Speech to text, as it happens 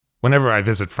Whenever I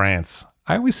visit France,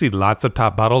 I always see lots of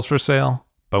top bottles for sale,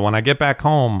 but when I get back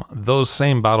home, those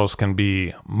same bottles can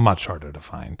be much harder to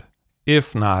find,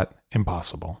 if not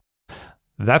impossible.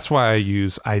 That's why I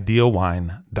use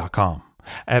idealwine.com.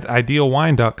 At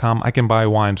idealwine.com, I can buy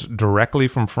wines directly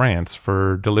from France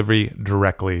for delivery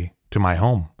directly to my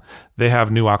home. They have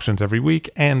new auctions every week,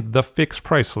 and the fixed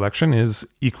price selection is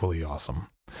equally awesome.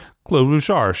 Clos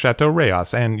Rougeard, Chateau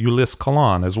Rayas, and Ulysse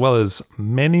Collin, as well as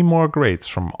many more greats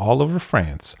from all over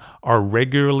France, are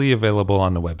regularly available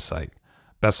on the website.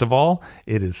 Best of all,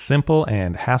 it is simple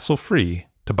and hassle-free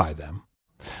to buy them.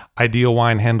 Ideal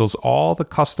Wine handles all the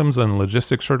customs and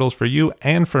logistics hurdles for you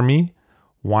and for me.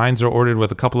 Wines are ordered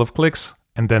with a couple of clicks,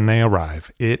 and then they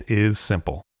arrive. It is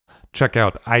simple. Check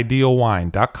out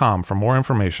idealwine.com for more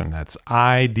information. That's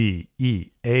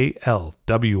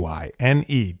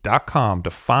IDEALWINE.com to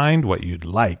find what you'd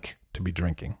like to be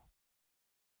drinking.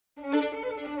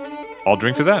 I'll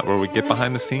Drink to That, where we get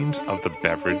behind the scenes of the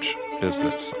beverage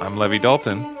business. I'm Levi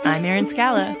Dalton. I'm Erin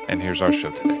Scala. And here's our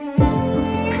show today.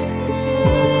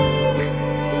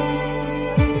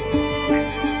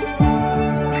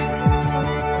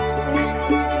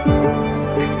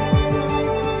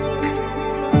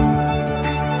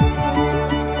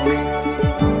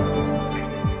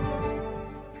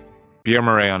 Pierre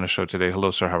Murray on the show today. Hello,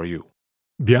 sir. How are you?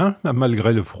 Bien,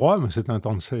 malgré le froid, mais c'est un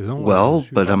temps de saison. Well,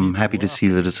 but I'm happy to see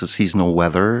that it's a seasonal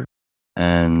weather,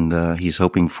 and he's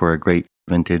hoping for a great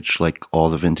vintage like all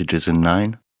the vintages in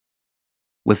 9.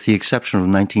 With the exception of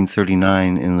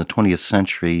 1939, in the 20th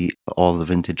century, all the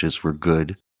vintages were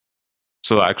good.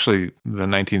 So actually, the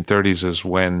 1930s is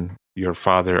when your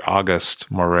father, Auguste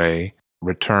Murray,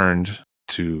 returned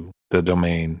to the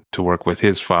domain to work with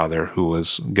his father, who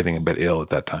was getting a bit ill at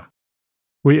that time.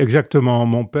 Oui, exactement.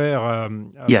 Mon père...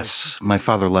 Yes, my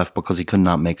father left because he could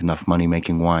not make enough money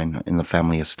making wine in the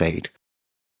family estate.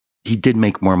 He did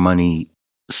make more money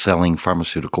selling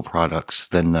pharmaceutical products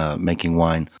than making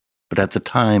wine. But at the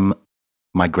time,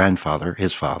 my grandfather,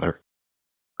 his father,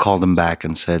 called him back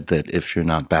and said that if you're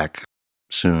not back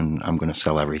soon, I'm going to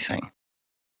sell everything.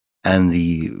 And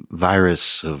the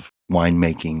virus of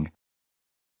winemaking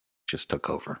just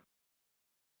took over.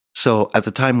 So at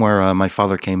the time where my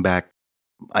father came back,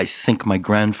 I think my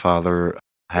grandfather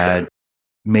had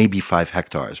maybe 5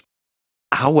 hectares.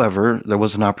 However, there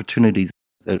was an opportunity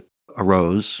that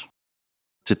arose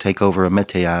to take over a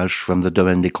métayage from the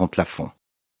Domaine des Comtes Lafont.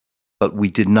 But we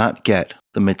did not get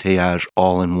the métayage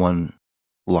all in one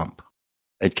lump.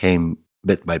 It came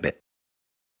bit by bit.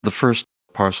 The first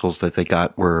parcels that they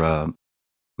got were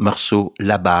Meursault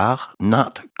Labarre,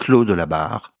 not Clos de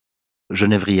Labarre,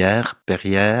 Genévrière,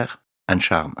 Perrières, and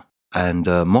Charmes. And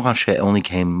Moranchet only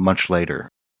came much later,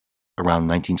 around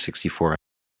 1964.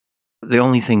 The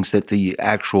only things that the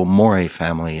actual Moret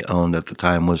family owned at the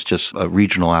time was just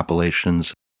regional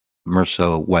appellations,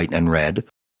 Meursault White and Red,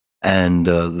 and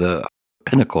the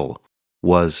pinnacle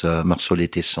was Meursault Les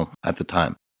Tessons at the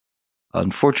time.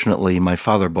 Unfortunately, my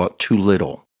father bought too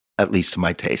little, at least to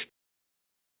my taste.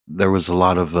 There was a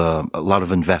lot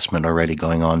of investment already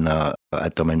going on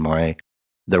at Domaine Moret.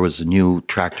 There was a new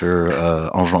tractor,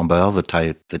 Enjambeur, the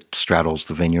type that straddles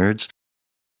the vineyards,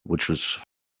 which was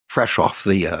fresh off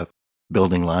the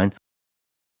building line.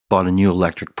 Bought a new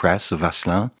electric press, a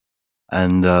Vasselin,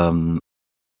 and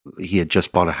he had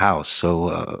just bought a house,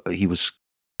 so he was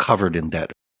covered in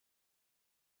debt.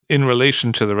 In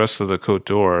relation to the rest of the Côte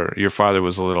d'Or, your father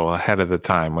was a little ahead of the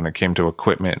time when it came to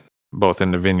equipment, both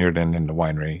in the vineyard and in the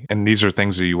winery. And these are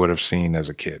things that you would have seen as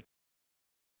a kid.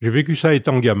 J'ai vécu ça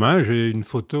étant gamin. J'ai une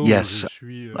photo. Yes,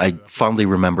 I fondly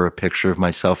remember a picture of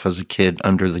myself as a kid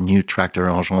under the new tractor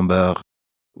Enjambeur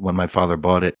when my father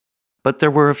bought it. But there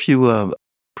were a few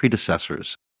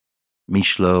predecessors,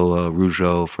 Michelot,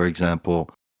 Rougeot, for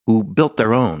example, who built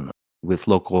their own with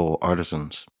local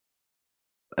artisans.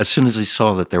 As soon as he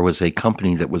saw that there was a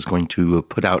company that was going to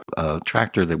put out a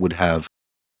tractor that would have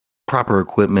proper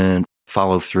equipment,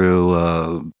 follow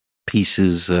through,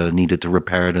 pieces needed to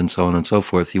repair it, and so on and so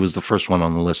forth, he was the first one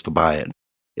on the list to buy it.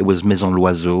 It was Maison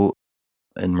Loiseau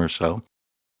in Meursault.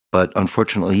 But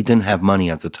unfortunately, he didn't have money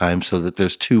at the time, so that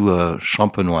there's 2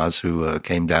 Champenois who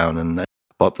came down and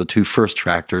bought the 2 first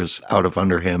tractors out of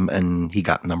under him, and he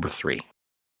got number 3.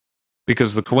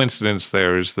 Because the coincidence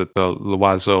there is that the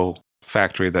Loiseau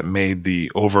factory that made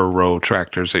the over-row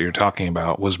tractors that you're talking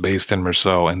about was based in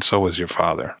Meursault, and so was your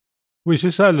father. Oui,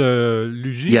 c'est ça,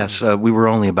 l'usine. Yes, we were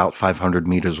only about 500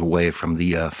 meters away from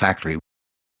the factory.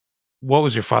 What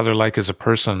was your father like as a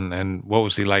person, and what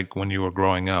was he like when you were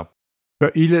growing up?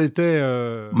 Il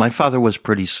était... My father was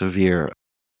pretty severe,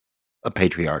 a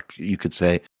patriarch, you could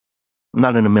say.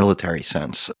 Not in a military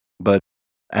sense, but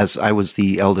As I was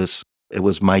the eldest, it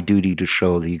was my duty to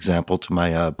show the example to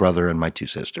my brother and my two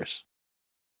sisters.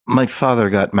 My father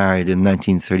got married in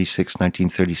 1936,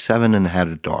 1937 and had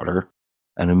a daughter,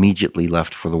 and immediately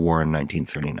left for the war in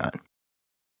 1939.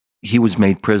 He was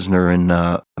made prisoner in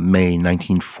May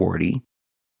 1940,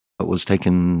 but was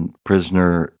taken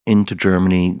prisoner into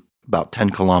Germany, about 10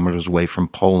 kilometers away from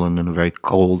Poland in a very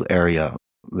cold area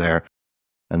there,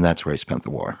 and that's where he spent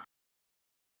the war.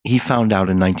 He found out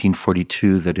in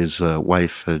 1942 that his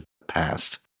wife had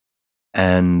passed,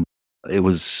 and it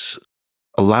was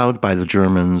allowed by the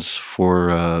Germans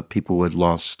for people who had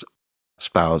lost a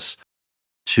spouse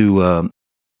to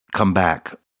come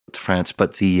back to France,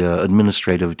 but the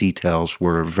administrative details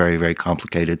were very, very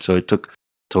complicated, so it took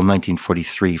till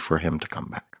 1943 for him to come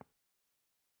back.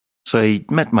 So he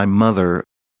met my mother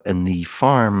in the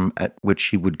farm at which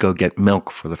he would go get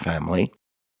milk for the family,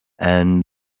 and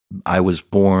I was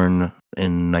born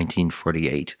in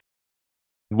 1948.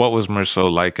 What was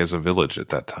Meursault like as a village at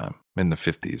that time, in the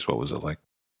 50s? What was it like?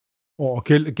 Oh,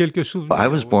 quelques souvenirs. I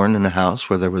was born in a house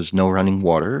where there was no running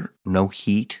water, no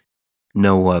heat,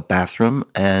 no bathroom,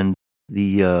 and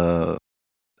the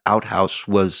outhouse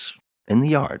was in the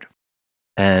yard.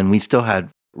 And we still had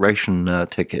ration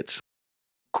tickets,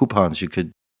 coupons you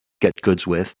could get goods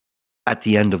with at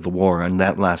the end of the war, and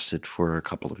that lasted for a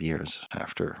couple of years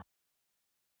after.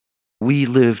 We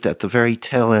lived at the very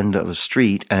tail end of a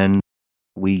street, and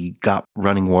we got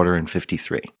running water in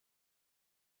 1953.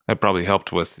 That probably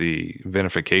helped with the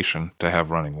vinification to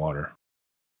have running water.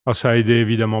 Ah, ça a aidé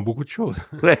évidemment beaucoup de choses.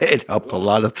 It helped a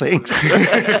lot of things.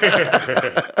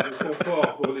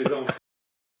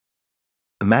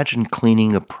 Imagine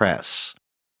cleaning a press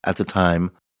at the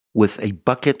time with a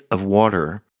bucket of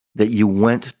water that you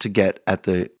went to get at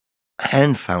the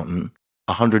hand fountain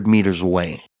 100 meters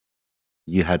away.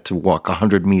 You had to walk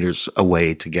 100 meters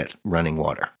away to get running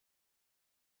water.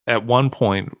 At one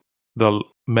point, the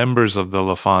members of the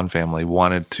Lafon family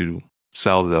wanted to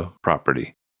sell the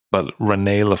property, but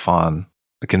René Lafon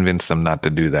convinced them not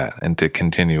to do that and to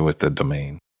continue with the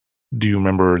domain. Do you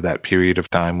remember that period of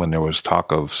time when there was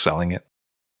talk of selling it?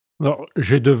 Alors,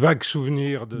 j'ai de vagues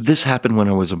souvenirs de This happened when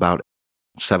I was about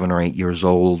 7 or 8 years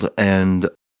old, and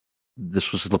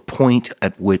this was the point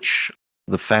at which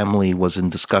the family was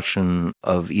in discussion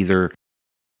of either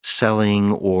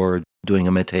selling or doing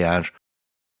a métayage.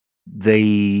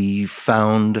 They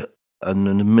found an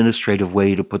administrative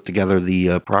way to put together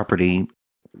the property,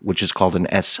 which is called an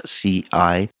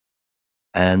SCI,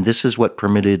 and this is what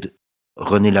permitted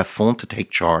René Lafon to take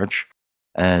charge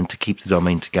and to keep the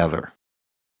domain together.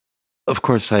 Of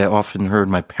course, I often heard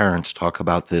my parents talk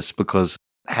about this because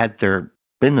had there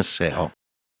been a sale,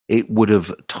 it would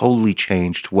have totally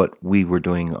changed what we were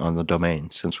doing on the domain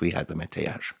since we had the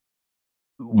métayage.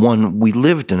 One, we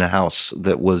lived in a house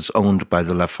that was owned by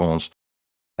the Lafons,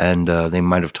 and they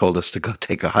might have told us to go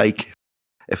take a hike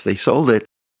if they sold it.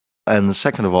 And the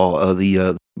second of all,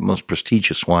 the most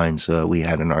prestigious wines we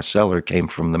had in our cellar came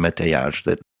from the métayage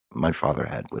that my father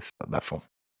had with Lafon.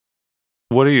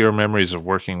 What are your memories of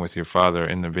working with your father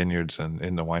in the vineyards and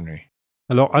in the winery?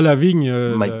 Alors, à la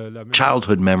vigne, My la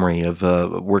childhood memory of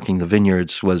working the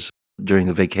vineyards was during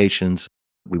the vacations,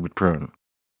 we would prune.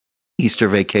 Easter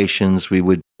vacations, we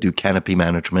would do canopy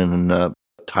management and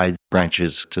tie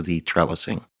branches to the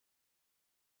trellising.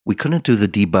 We couldn't do the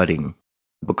debudding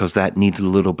because that needed a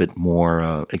little bit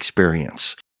more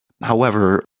experience.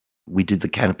 However, we did the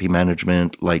canopy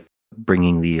management, like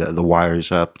bringing the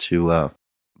wires up to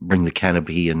bring the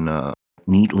canopy in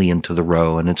neatly into the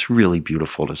row, and it's really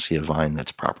beautiful to see a vine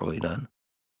that's properly done.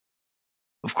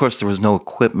 Of course, there was no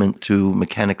equipment to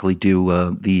mechanically do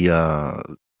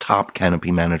the top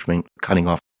canopy management, cutting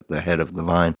off the head of the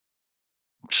vine.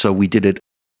 So we did it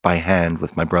by hand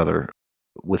with my brother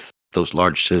with those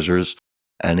large scissors,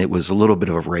 and it was a little bit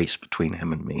of a race between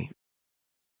him and me.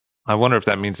 I wonder if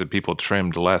that means that people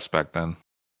trimmed less back then.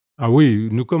 Ah oui,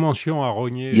 nous commencions à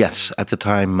rogner. Yes, at the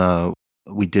time,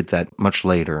 we did that much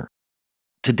later.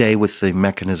 Today, with the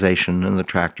mechanization and the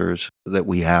tractors that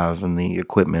we have and the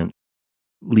equipment,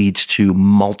 leads to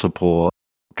multiple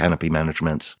canopy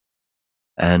managements.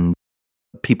 And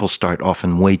people start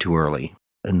often way too early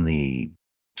in the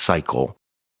cycle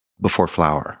before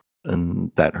flower,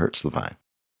 and that hurts the vine.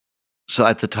 So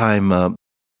at the time,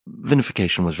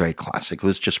 vinification was very classic. It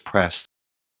was just pressed.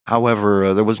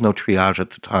 However, there was no triage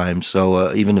at the time,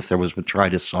 so even if there was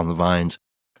botrytis on the vines,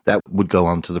 that would go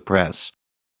onto the press.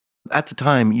 At the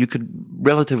time, you could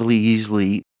relatively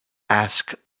easily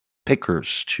ask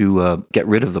pickers to get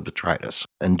rid of the botrytis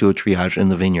and do a triage in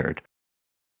the vineyard.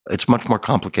 It's much more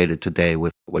complicated today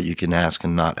with what you can ask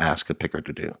and not ask a picker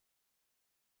to do.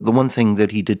 The one thing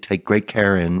that he did take great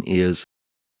care in is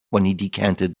when he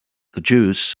decanted the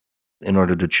juice in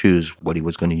order to choose what he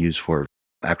was going to use for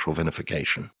actual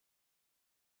vinification.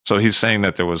 So he's saying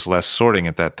that there was less sorting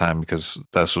at that time because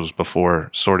this was before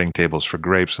sorting tables for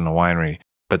grapes in the winery,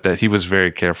 but that he was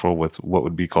very careful with what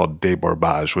would be called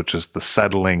débourbage, which is the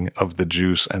settling of the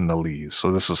juice and the lees.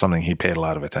 So this is something he paid a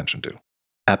lot of attention to.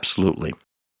 Absolutely.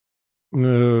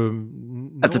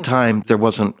 Non, At the time, there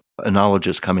wasn't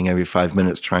enologist coming every 5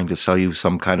 minutes trying to sell you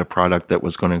some kind of product that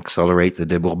was going to accelerate the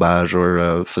débourbage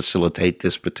or facilitate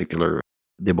this particular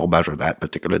débourbage or that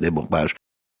particular débourbage.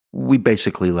 We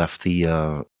basically left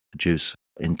the juice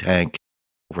in tank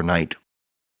overnight.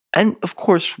 And of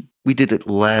course, we did it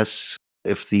less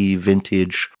if the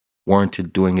vintage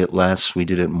warranted doing it less. We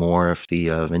did it more if the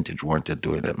vintage warranted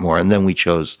doing it more. And then we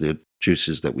chose the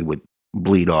juices that we would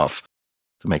bleed off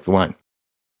to make the wine.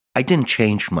 I didn't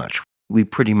change much. We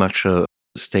pretty much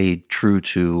stayed true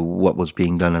to what was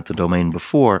being done at the domain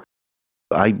before.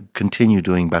 I continue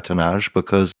doing batonnage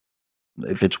because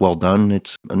if it's well done,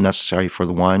 it's necessary for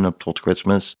the wine up till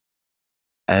Christmas.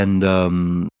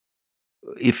 And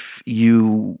if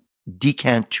you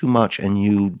decant too much and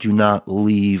you do not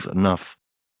leave enough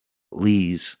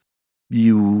lees,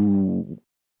 you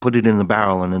put it in the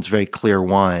barrel and it's very clear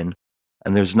wine,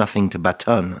 and there's nothing to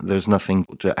batonne, there's nothing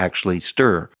to actually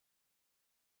stir.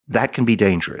 That can be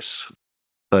dangerous,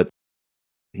 but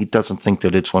he doesn't think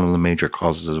that it's one of the major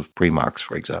causes of Primox,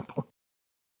 for example.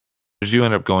 Did you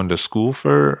end up going to school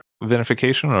for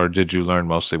vinification, or did you learn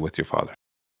mostly with your father?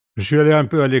 Je suis allé un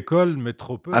peu à l'école, mais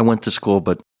trop peu. I went to school,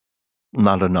 but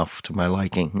not enough to my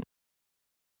liking.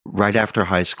 Right after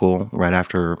high school, right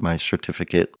after my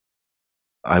certificate,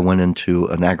 I went into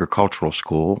an agricultural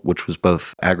school, which was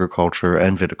both agriculture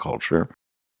and viticulture.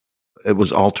 It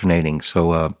was alternating,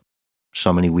 so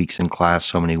many weeks in class,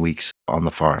 so many weeks on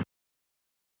the farm.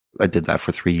 I did that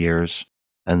for 3 years,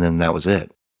 and then that was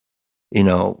it. You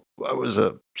know, I was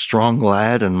a strong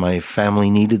lad, and my family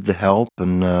needed the help,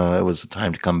 and it was the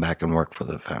time to come back and work for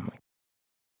the family.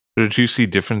 Did you see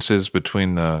differences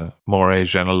between the Moret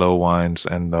Genelot wines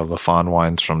and the Lafon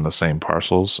wines from the same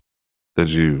parcels? Did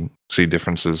you see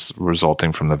differences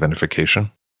resulting from the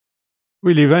vinification?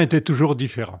 Oui, les vins étaient toujours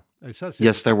différents. Et ça, c'est-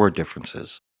 Yes, there were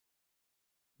differences.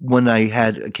 When I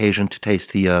had occasion to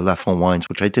taste the Lafon wines,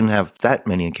 which I didn't have that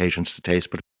many occasions to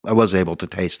taste, but I was able to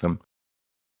taste them,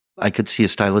 I could see a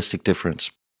stylistic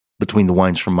difference between the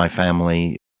wines from my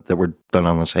family that were done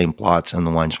on the same plots and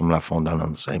the wines from Lafon done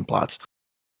on the same plots.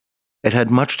 It had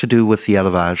much to do with the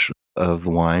élevage of the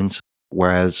wines,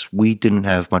 whereas we didn't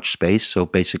have much space. So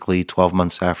basically 12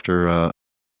 months after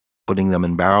putting them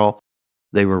in barrel,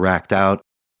 they were racked out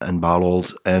and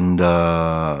bottled, and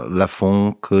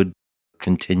Lafon could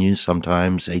continue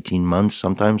sometimes 18 months,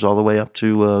 sometimes all the way up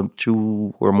to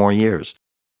 2 or more years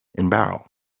in barrel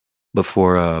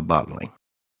before bottling,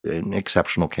 in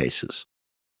exceptional cases.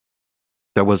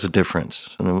 There was a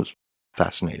difference, and it was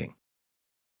fascinating.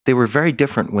 They were very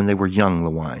different when they were young, the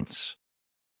wines.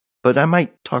 But I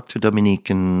might talk to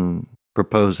Dominique and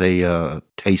propose a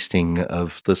tasting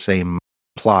of the same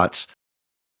plots,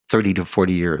 30 to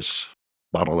 40 years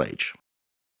bottle age.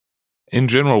 In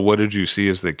general, what did you see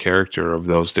as the character of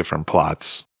those different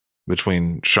plots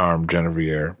between Charme,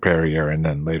 Genevière, Perrier, and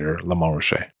then later Le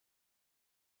Montrachet?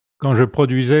 Quand je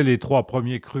produisais les 3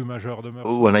 premiers crus majeurs de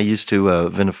Meursault, When I used to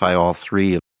vinify all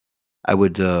three, I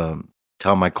would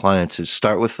tell my clients to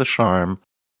start with the Charme,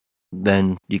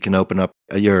 then you can open up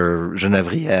your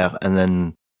Genevière, and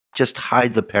then just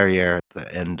hide the Perrier at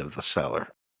the end of the cellar.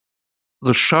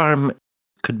 The Charme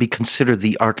could be considered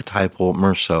the archetypal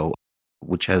Meursault,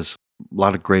 which has a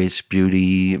lot of grace,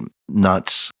 beauty,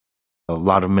 nuts, a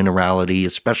lot of minerality,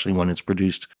 especially when it's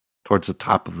produced towards the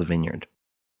top of the vineyard.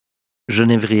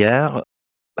 Genevière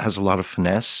has a lot of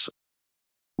finesse.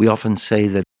 We often say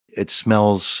that it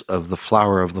smells of the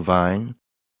flower of the vine,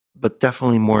 but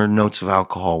definitely more notes of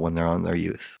alcohol when they're on their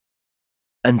youth.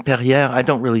 And Perrier, I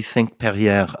don't really think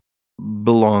Perrier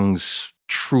belongs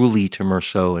truly to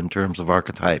Meursault in terms of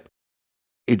archetype.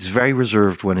 It's very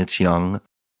reserved when it's young.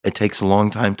 It takes a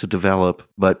long time to develop,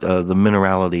 but the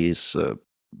minerality is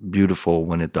beautiful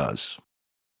when it does.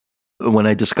 When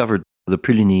I discovered the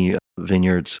Puligny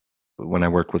vineyards, when I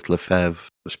worked with Lefebvre,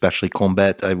 especially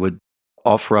Combette, I would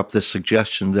offer up this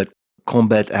suggestion that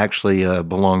Combette actually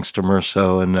belongs to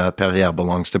Meursault and Perrier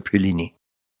belongs to Puligny.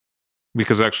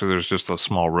 Because actually there's just a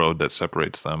small road that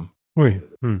separates them. oui.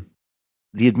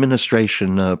 The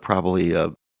administration probably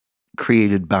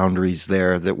created boundaries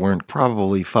there that weren't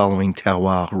probably following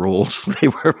terroir rules. They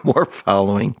were more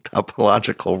following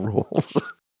topological rules.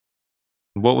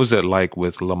 What was it like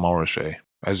with Le Montrachet?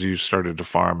 as you started to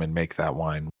farm and make that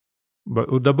wine? Bah,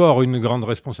 d'abord, une grande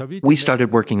responsabilité. We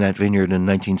started working that vineyard in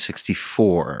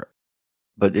 1964,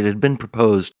 but it had been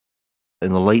proposed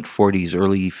in the late 40s,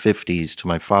 early 50s to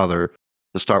my father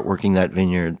to start working that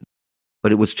vineyard,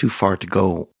 but it was too far to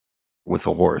go with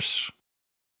a horse.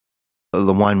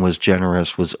 The wine was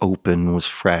generous, was open, was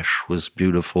fresh, was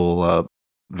beautiful,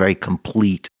 very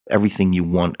complete, everything you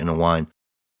want in a wine.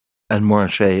 And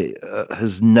Montrachet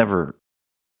has never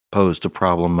posed a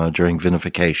problem during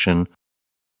vinification,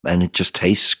 and it just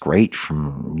tastes great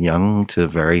from young to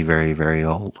very, very, very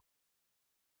old.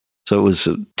 So it was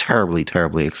terribly,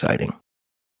 terribly exciting.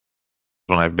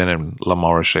 When I've been in Le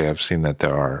Montrachet, I've seen that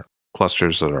there are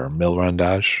clusters that are mille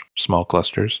rendage, small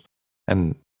clusters.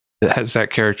 And has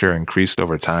that character increased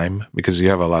over time? Because you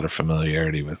have a lot of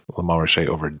familiarity with Le Montrachet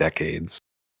over decades.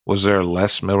 Was there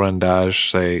less mille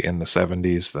rendage, say, in the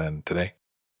 70s than today?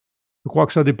 Je crois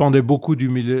que ça dépendait beaucoup du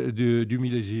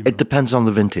millésime. It depends on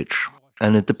the vintage,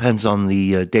 and it depends on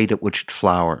the date at which it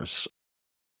flowers.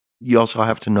 You also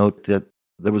have to note that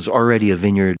there was already a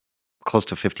vineyard close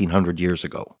to 1,500 years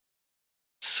ago.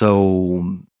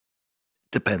 So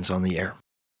it depends on the year.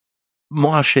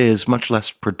 Montrachet is much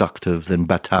less productive than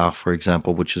Batard, for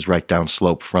example, which is right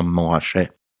downslope from Montrachet.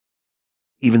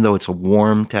 Even though it's a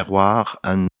warm terroir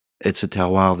and it's a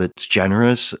terroir that's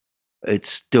generous, it's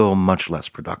still much less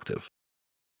productive.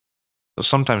 So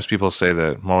sometimes people say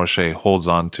that Montrachet holds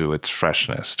on to its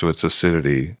freshness, to its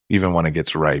acidity, even when it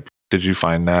gets ripe. Did you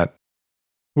find that?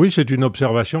 Oui, c'est une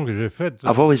observation que j'ai faite.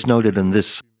 I've always noted in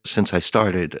this, since I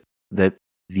started, that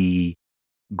the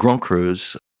Grand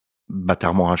Crus,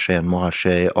 Batard Montrachet and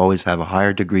Montrachet, always have a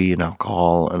higher degree in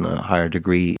alcohol and a higher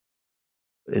degree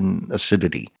in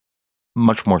acidity,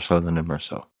 much more so than in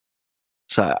Meursault.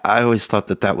 So I always thought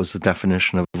that that was the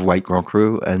definition of white Grand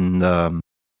Cru. And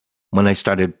when I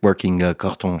started working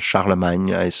Corton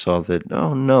Charlemagne, I saw that,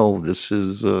 oh no, this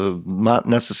is not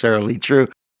necessarily true.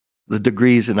 The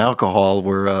degrees in alcohol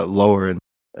were lower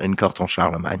in Corton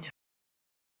Charlemagne.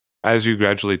 As you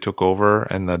gradually took over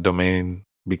and the domain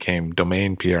became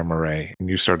Domaine Pierre Murray, and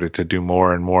you started to do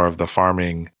more and more of the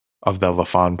farming of the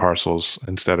Lafon parcels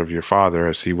instead of your father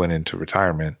as he went into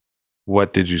retirement,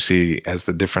 what did you see as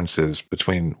the differences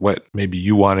between what maybe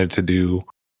you wanted to do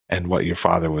and what your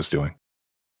father was doing?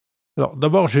 Alors,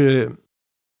 d'abord,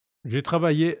 j'ai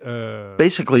travaillé.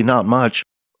 Basically, not much.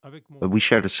 We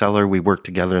shared a cellar. We worked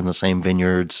together in the same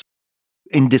vineyards.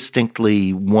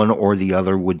 Indistinctly, one or the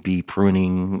other would be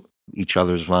pruning each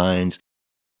other's vines.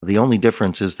 The only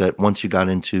difference is that once you got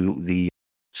into the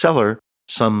cellar,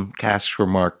 some casks were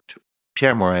marked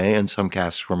Pierre Moret and some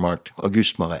casks were marked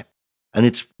Auguste Moret. And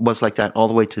it was like that all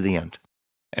the way to the end.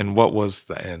 And what was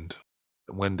the end?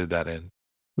 When did that end?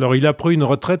 Alors, il a pris une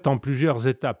retraite en plusieurs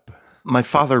étapes. My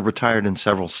father retired in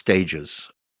several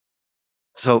stages.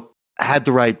 So had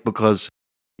the right, because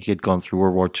he had gone through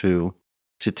World War II,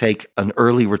 to take an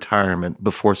early retirement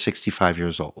before 65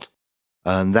 years old.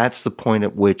 And that's the point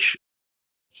at which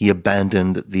he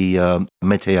abandoned the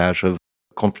métayage of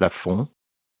Comte Lafon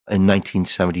in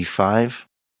 1975.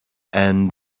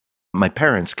 And my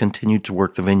parents continued to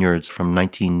work the vineyards from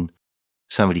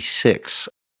 1976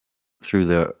 through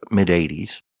the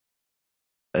mid-80s.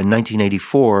 In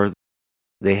 1984,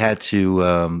 they had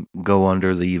to go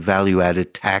under the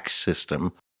value-added tax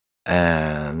system,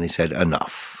 and they said,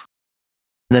 enough.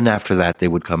 And then after that, they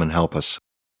would come and help us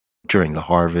during the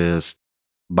harvest,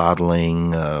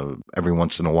 bottling every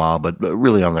once in a while, but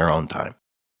really on their own time.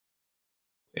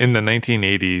 In the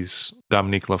 1980s,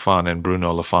 Dominique Lafon and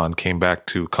Bruno Lafon came back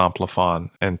to Comte Lafon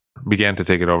and began to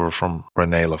take it over from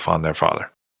René Lafon, their father.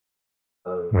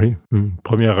 Oui,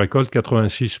 première récolte,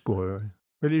 86 pour eux.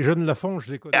 Mais les jeunes Lafon,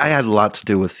 je les connais. I had a lot to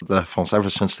do with the Lafons ever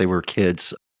since they were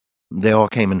kids. They all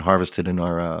came and harvested in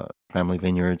our family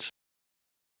vineyards.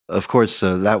 Of course,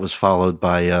 that was followed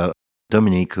by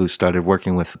Dominique, who started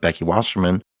working with Becky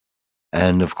Wasserman.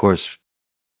 And of course,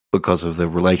 because of the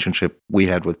relationship we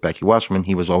had with Becky Wasserman,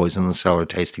 he was always in the cellar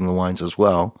tasting the wines as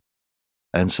well.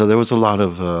 And so there was a lot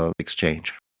of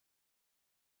exchange.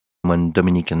 When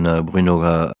Dominique and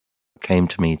Bruno came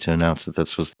to me to announce that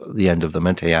this was the end of the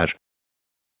métayage,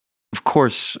 of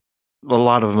course, a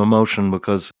lot of emotion,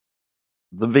 because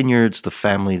the vineyards, the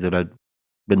family that I'd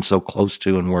been so close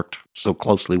to and worked so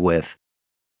closely with,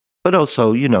 but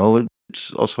also, you know,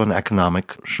 it's also an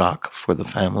economic shock for the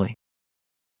family.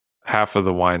 Half of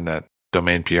the wine that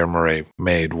Domaine Pierre Murray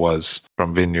made was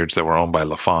from vineyards that were owned by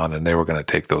Lafon, and they were going to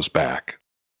take those back.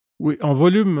 Oui, en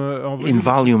volume, in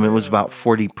volume, it was about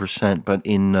 40%, but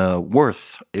in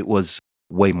worth, it was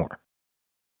way more.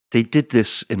 They did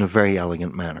this in a very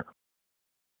elegant manner.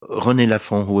 René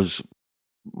Lafon, who was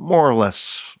more or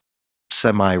less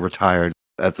semi-retired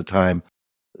at the time,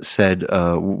 said,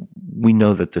 we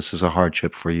know that this is a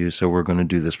hardship for you, so we're going to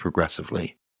do this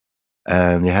progressively.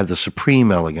 And they had the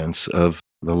supreme elegance of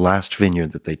the last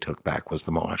vineyard that they took back was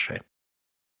the Montrachet.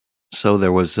 So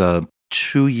there was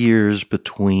 2 years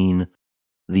between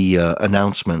the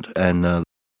announcement and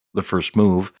the first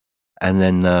move, and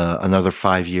then another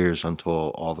 5 years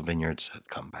until all the vineyards had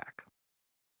come back.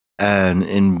 And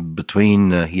in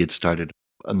between, he had started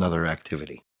another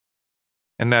activity.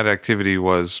 And that activity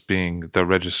was being the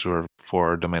register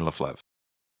for Domaine Le Fleuve.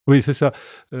 Oui, c'est ça.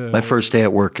 My first day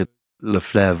at work at Le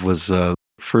Fleuve was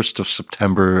 1st of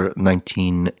September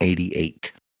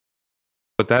 1988.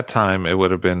 At that time, it would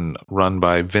have been run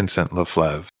by Vincent Le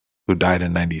Fleuve, who died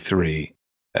in 93,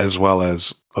 as well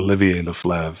as Olivier Le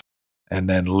Fleuve, and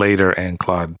then later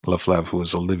Anne-Claude Le Fleuve, who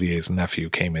was Olivier's nephew,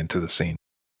 came into the scene.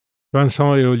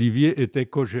 Vincent et Olivier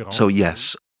étaient co-gérants. So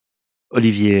yes,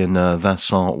 Olivier and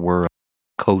Vincent were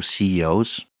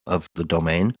co-CEOs of the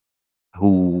domain,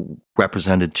 who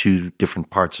represented 2 different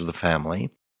parts of the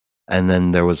family. And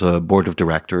then there was a board of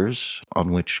directors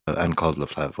on which Anne-Claude Le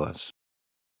Fleuve was.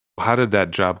 How did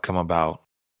that job come about?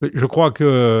 Je crois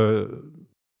que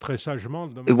très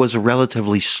sagement. It was a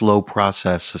relatively slow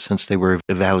process since they were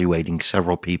evaluating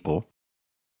several people.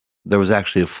 There was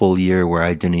actually a full year where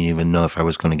I didn't even know if I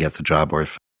was going to get the job or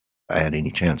if I had any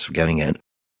chance of getting it.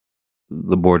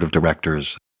 The board of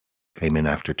directors came in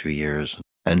after 2 years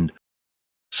and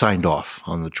signed off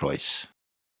on the choice.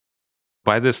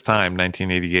 By this time,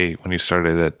 1988, when you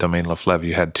started at Domaine Le Fleuve,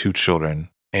 you had 2 children.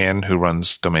 Anne, who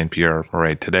runs Domaine Pierre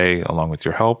Mouret today, along with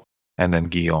your help, and then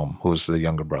Guillaume, who is the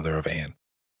younger brother of Anne.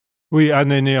 Oui,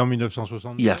 Anne est née en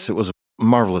 1960. Yes, it was a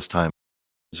marvelous time.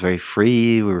 It was very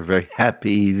free. We were very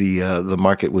happy. The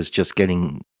market was just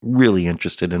getting really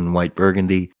interested in white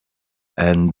Burgundy,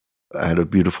 and I had a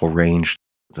beautiful range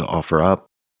to offer up.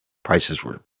 Prices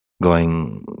were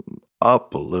going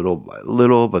up a little by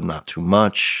little, but not too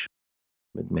much.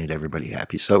 It made everybody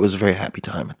happy. So it was a very happy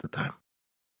time at the time.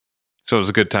 So it was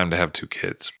a good time to have 2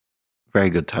 kids.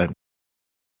 Very good time.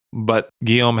 But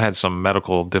Guillaume had some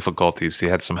medical difficulties. He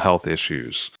had some health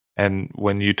issues. And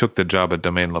when you took the job at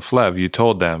Domaine Le Fleuve, you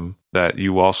told them that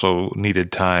you also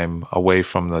needed time away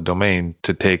from the domain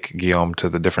to take Guillaume to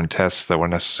the different tests that were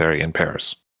necessary in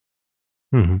Paris.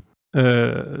 Mm-hmm.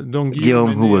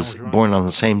 Guillaume, who was born on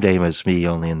the same day as me,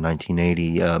 only in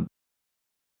 1980,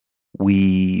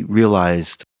 we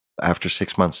realized after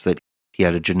 6 months that he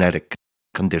had a genetic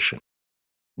condition,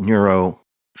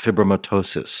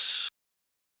 neurofibromatosis.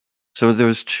 So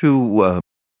there's 2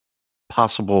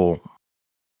 possible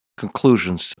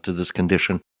conclusions to this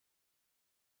condition.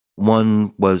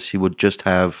 One was he would just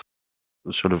have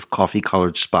sort of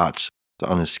coffee-colored spots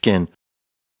on his skin,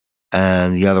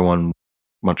 and the other one,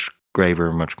 much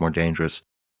graver, much more dangerous.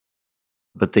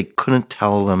 But they couldn't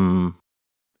tell them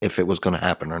if it was going to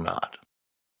happen or not.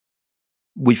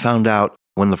 We found out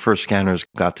when the first scanners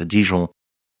got to Dijon,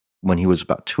 when he was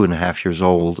about 2.5 years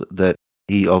old, that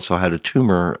he also had a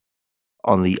tumor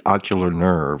on the ocular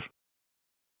nerve.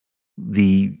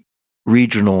 The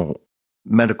regional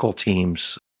medical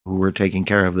teams who were taking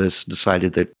care of this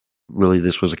decided that really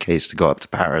this was a case to go up to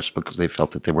Paris because they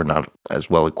felt that they were not as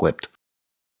well equipped.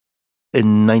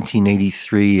 In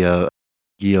 1983,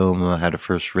 Guillaume had a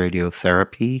first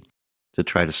radiotherapy to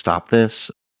try to stop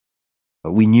this.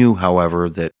 We knew, however,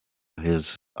 that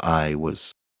his eye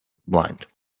was blind.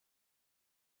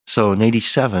 So in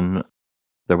 87,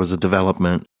 there was a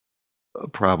development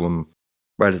problem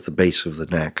right at the base of the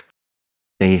neck.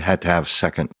 They had to have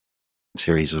second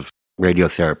series of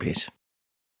radiotherapies.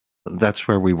 That's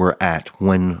where we were at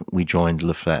when we joined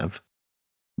Le Fleuve.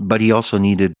 But he also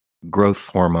needed growth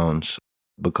hormones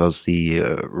because the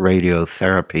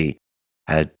radiotherapy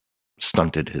had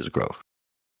stunted his growth.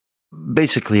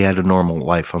 Basically, he had a normal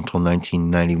life until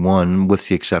 1991, with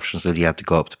the exceptions that he had to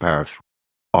go up to Paris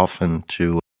often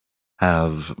to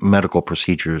have medical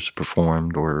procedures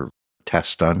performed or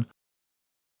tests done.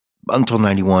 Until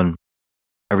 91,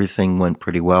 everything went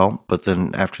pretty well, but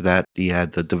then after that, he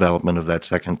had the development of that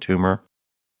second tumor.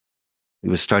 He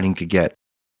was starting to get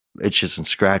itches and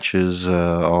scratches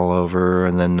all over,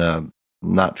 and then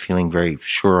not feeling very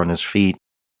sure on his feet.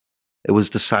 It was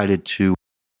decided to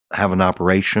have an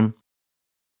operation.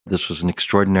 This was an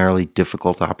extraordinarily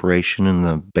difficult operation in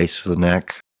the base of the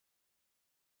neck.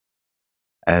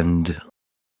 And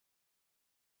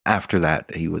after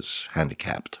that, he was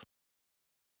handicapped.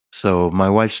 So my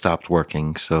wife stopped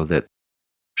working so that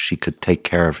she could take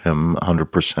care of him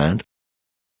 100%.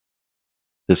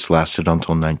 This lasted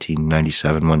until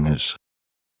 1997 when his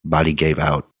body gave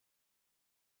out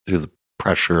through the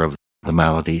pressure of the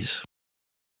maladies.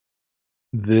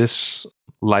 This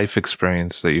life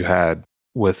experience that you had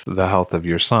with the health of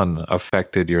your son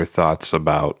affected your thoughts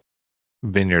about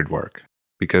vineyard work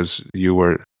because you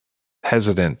were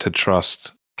hesitant to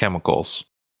trust chemicals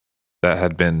that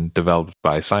had been developed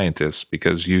by scientists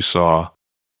because you saw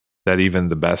that even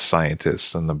the best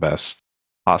scientists and the best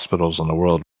hospitals in the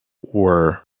world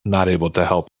were not able to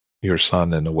help your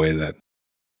son in a way that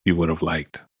you would have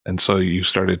liked. And so you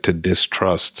started to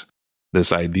distrust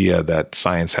this idea that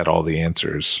science had all the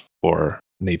answers for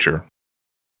nature.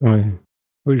 Oui.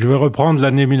 Oui, je vais reprendre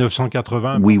l'année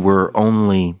 1980. We were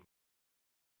only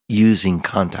using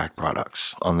contact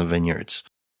products on the vineyards.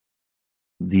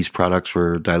 These products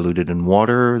were diluted in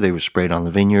water, they were sprayed on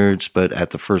the vineyards, but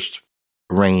at the first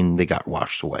rain, they got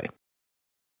washed away.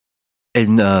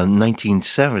 In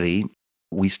 1970,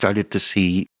 we started to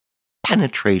see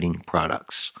penetrating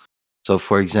products. So,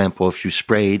 for example, if you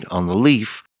sprayed on the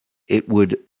leaf, it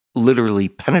would literally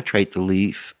penetrate the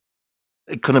leaf.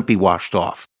 It couldn't be washed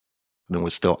off, and it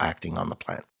was still acting on the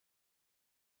plant.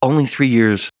 Only 3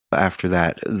 years after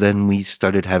that, then we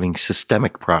started having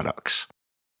systemic products,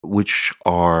 which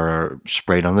are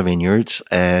sprayed on the vineyards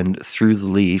and through the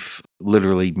leaf,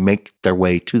 literally make their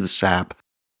way to the sap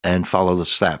and follow the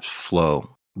sap's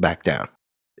flow back down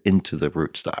into the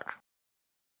rootstock.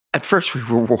 At first,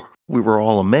 we were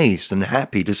all amazed and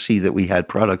happy to see that we had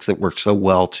products that worked so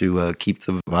well to keep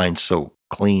the vines so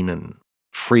clean and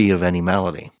free of any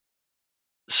malady.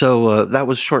 So that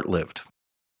was short-lived.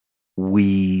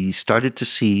 We started to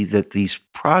see that these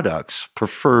products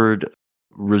preferred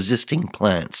resisting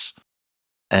plants.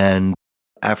 And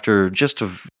after just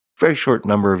a very short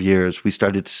number of years, we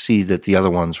started to see that the other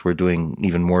ones were doing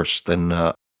even worse than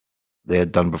they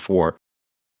had done before.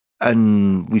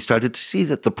 And we started to see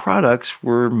that the products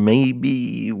were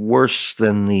maybe worse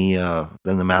than the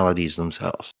maladies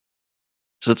themselves.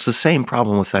 So it's the same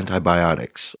problem with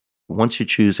antibiotics. Once you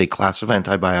choose a class of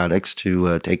antibiotics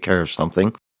to take care of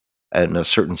something and a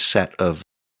certain set of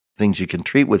things you can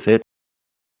treat with it,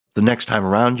 the next time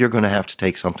around, you're going to have to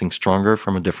take something stronger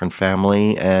from a different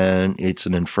family, and it's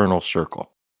an infernal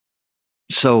circle.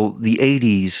 So the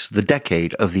 80s, the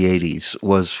decade of the 80s,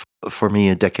 was for me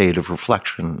a decade of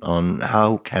reflection on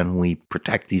how can we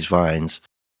protect these vines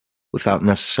without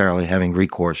necessarily having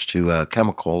recourse to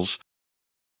chemicals.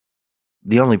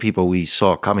 The only people we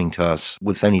saw coming to us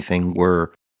with anything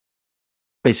were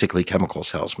basically chemical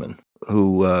salesmen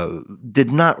who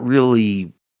did not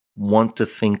really want to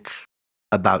think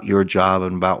about your job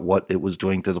and about what it was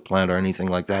doing to the plant or anything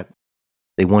like that.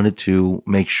 They wanted to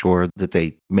make sure that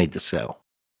they made the sale.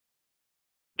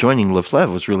 Joining Le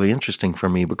Fleuve was really interesting for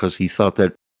me because he thought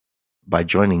that by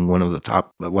joining one of the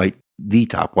top white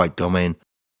domain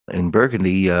in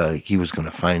Burgundy, he was going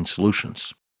to find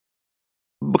solutions.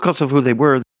 Because of who they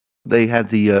were, they had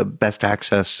the best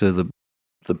access to the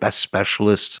best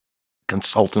specialists.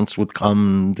 Consultants would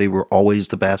come. They were always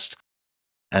the best.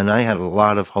 And I had a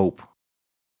lot of hope.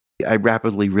 I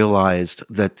rapidly realized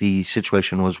that the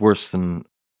situation was worse than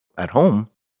at home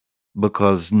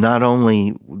because not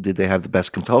only did they have the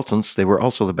best consultants, they were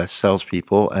also the best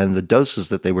salespeople, and the doses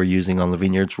that they were using on the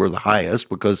vineyards were the highest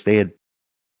because they had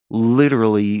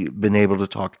literally been able to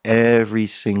talk every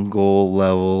single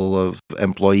level of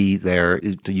employee there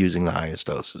to using the highest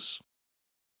doses.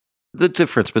 The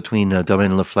difference between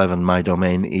Domaine Le Fleuve and my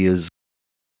domain is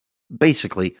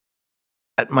basically,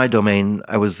 at my domain,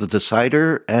 I was the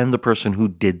decider and the person who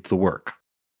did the work.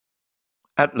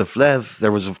 At Le Fleuve,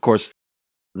 there was, of course,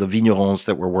 the vignerons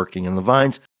that were working in the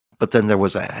vines, but then there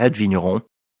was a head vigneron,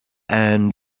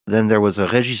 and then there was a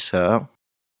régisseur,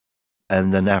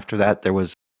 and then after that, there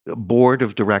was a board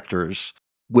of directors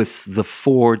with the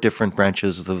 4 different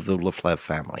branches of the Le Fleuve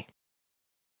family.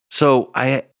 So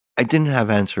I didn't have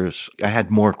answers. I had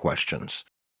more questions.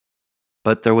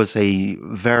 But there was a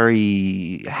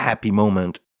very happy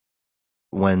moment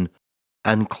when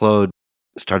Anne-Claude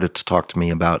started to talk to me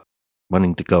about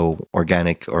wanting to go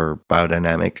organic or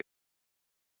biodynamic.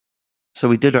 So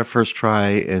we did our first try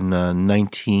in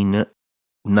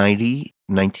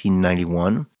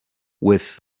 1991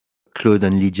 with Claude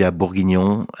and Lydia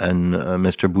Bourguignon and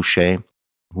Mr. Boucher,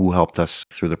 who helped us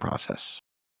through the process.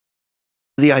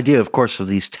 The idea, of course, of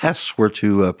these tests were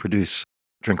to produce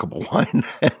drinkable wine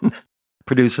and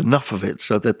produce enough of it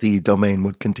so that the domain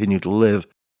would continue to live.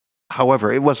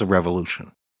 However, it was a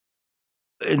revolution.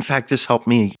 In fact, this helped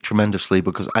me tremendously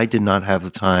because I did not have the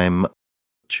time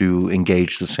to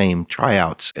engage the same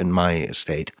tryouts in my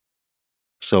estate.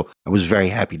 So I was very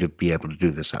happy to be able to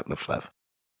do this at Le Fleuve.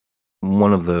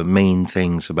 One of the main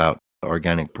things about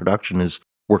organic production is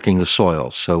working the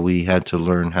soils. So we had to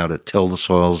learn how to till the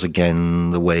soils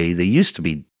again the way they used to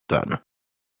be done.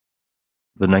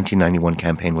 The 1991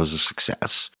 campaign was a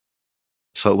success.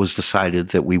 So it was decided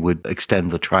that we would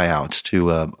extend the tryouts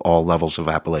to all levels of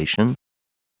appellation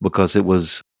because it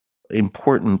was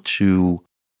important to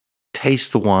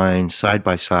taste the wine side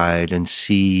by side and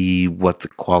see what the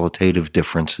qualitative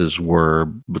differences were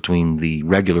between the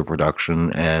regular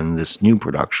production and this new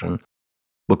production.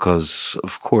 Because,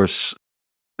 of course,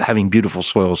 having beautiful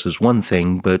soils is one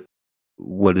thing, but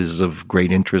what is of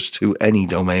great interest to any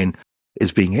domain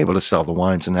is being able to sell the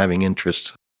wines and having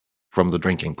interest from the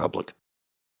drinking public.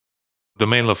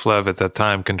 Domaine Leflaive at that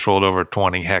time controlled over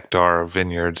 20 hectare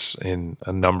vineyards in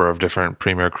a number of different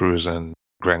Premier Crus and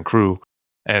Grand Cru.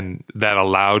 And that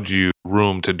allowed you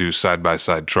room to do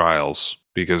side-by-side trials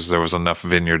because there was enough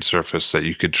vineyard surface that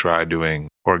you could try doing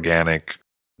organic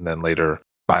and then later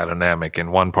biodynamic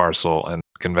in one parcel and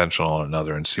conventional in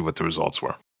another and see what the results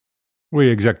were.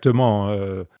 Oui,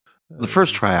 exactement. The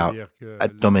first tryout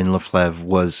at Domaine Leflaive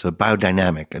was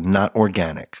biodynamic and not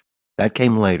organic. That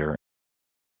came later.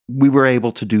 We were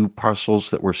able to do parcels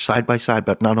that were side-by-side,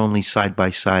 but not only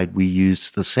side-by-side, we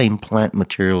used the same plant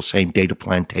material, same data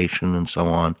plantation, and so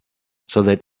on, so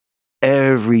that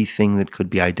everything that could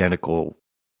be identical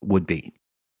would be.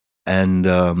 And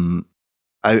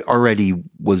I already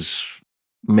was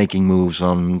making moves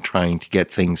on trying to get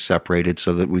things separated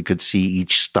so that we could see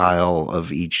each style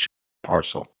of each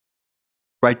parcel.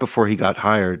 Right before he got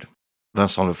hired,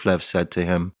 Vincent Leflaive said to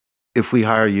him, "If we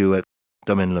hire you at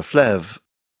Domaine Leflaive,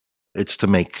 it's to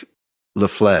make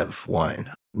Leflaive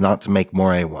wine, not to make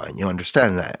Moret wine. You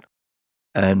understand that?"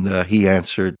 And he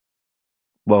answered,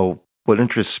 "Well, what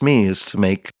interests me is to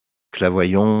make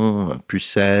Clairvoyant,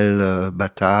 Pucelle,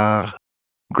 Bâtard,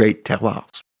 great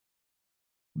terroirs."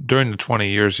 During the 20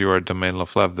 years you were at Domaine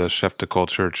Leflaive, the chef de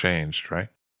culture changed, right?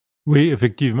 Oui,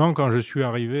 effectivement, quand je suis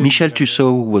arrivé... Michel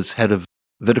Tussaud was head of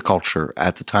viticulture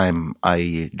at the time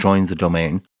I joined the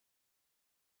domain.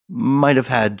 Might have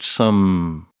had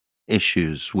some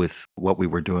issues with what we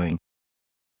were doing,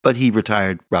 but he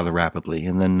retired rather rapidly.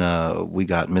 And then we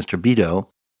got Mr. Bido,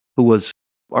 who was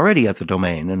already at the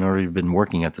domain and already been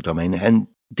working at the domain and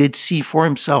did see for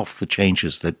himself the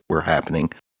changes that were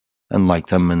happening and liked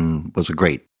them and was a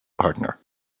great partner.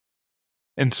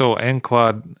 And so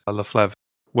Anne-Claude Leflaive,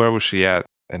 where was she at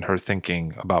in her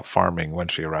thinking about farming when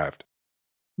she arrived?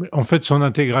 En fait, son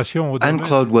intégration au domaine...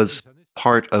 Anne-Claude was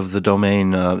part of the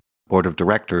domain board of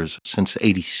directors since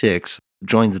 '86,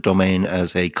 joined the domain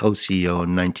as a co-CEO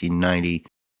in 1990.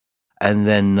 And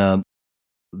then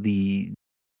the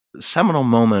seminal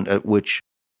moment at which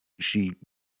she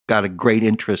got a great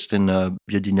interest in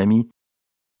biodynamie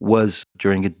was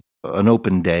during an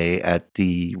open day at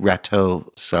the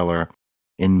Rateau cellar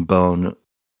in Beaune.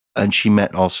 And she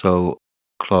met also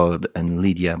Claude and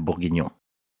Lydia Bourguignon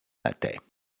that day.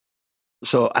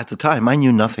 So at the time, I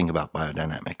knew nothing about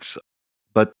biodynamics.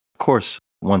 But of course,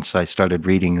 once I started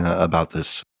reading about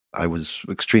this, I was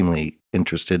extremely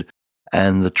interested.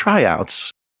 And the tryouts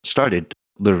started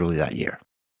literally that year.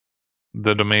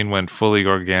 The domain went fully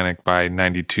organic by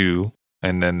 92,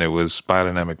 and then it was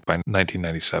biodynamic by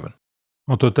 1997.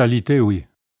 En totalité, oui.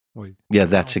 Oui. Yeah,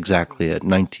 that's exactly it.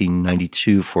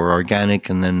 1992 for organic,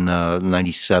 and then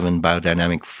 97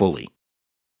 biodynamic fully.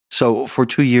 So for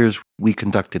 2 years, we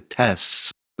conducted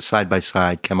tests,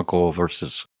 side-by-side, chemical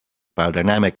versus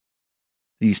biodynamic.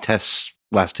 These tests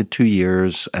lasted 2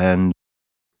 years, and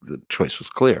the choice was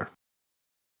clear.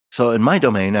 So in my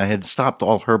domain, I had stopped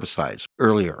all herbicides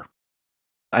earlier.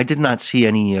 I did not see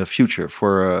any future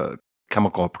for a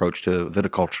chemical approach to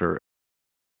viticulture.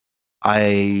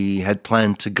 I had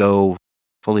planned to go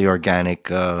fully organic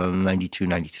 92,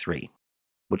 93,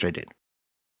 which I did.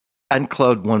 And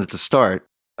Claude wanted to start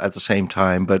at the same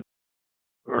time, but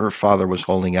her father was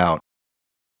holding out.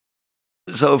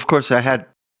 So, of course, I had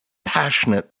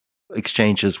passionate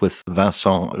exchanges with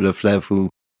Vincent Leflaive, who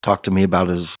talked to me about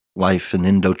his life in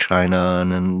Indochina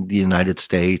and in the United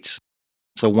States.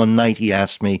 So one night he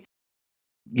asked me,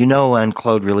 "You know,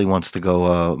 Anne-Claude really wants to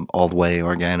go all the way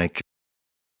organic.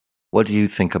 What do you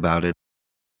think about it?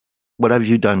 What have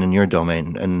you done in your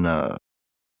domain?" And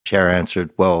Pierre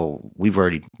answered, "Well, we've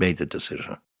already made the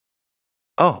decision."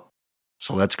 "Oh,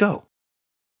 so let's go."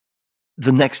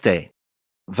 The next day,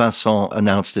 Vincent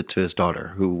announced it to his daughter,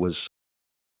 who was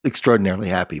extraordinarily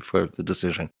happy for the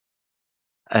decision.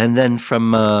 And then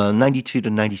from 92 to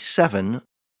 97,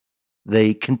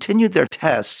 they continued their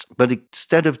tests, but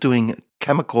instead of doing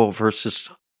chemical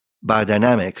versus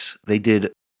biodynamics, they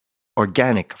did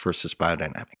organic versus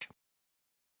biodynamic.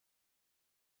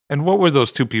 And what were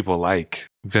those two people like,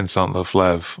 Vincent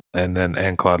Leflaive and then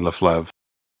Anne-Claude Leflaive?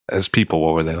 As people,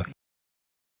 what were they like?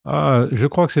 Je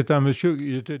crois que c'était un monsieur.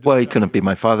 Well, he couldn't be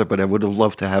my father, but I would have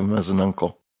loved to have him as an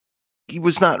uncle. He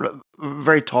was not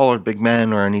very tall or big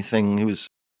man or anything. He was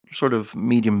sort of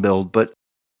medium build, but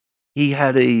he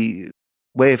had a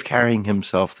way of carrying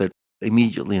himself that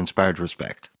immediately inspired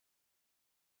respect.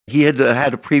 He had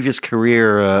had a previous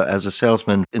career as a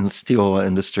salesman in the steel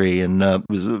industry and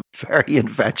was very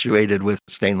infatuated with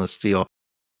stainless steel,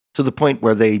 to the point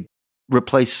where they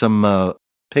replaced some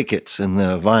pickets in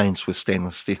the vines with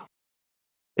stainless steel.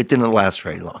 It didn't last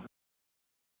very long.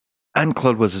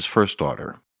 Anne-Claude was his first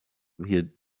daughter. He had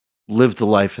lived the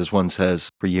life, as one says,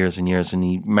 for years and years, and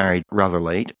he married rather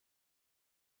late.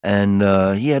 And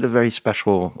he had a very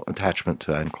special attachment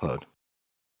to Anne-Claude.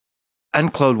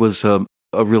 Anne-Claude was a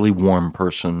really warm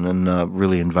person and a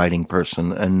really inviting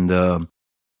person, and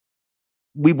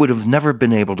we would have never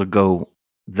been able to go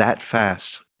that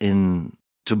fast into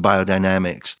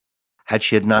biodynamics had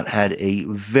she had not had a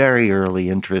very early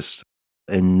interest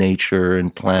in nature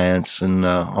and plants and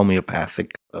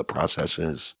homeopathic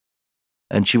processes.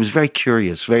 And she was very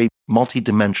curious, very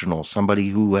multidimensional, somebody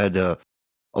who had a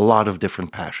lot of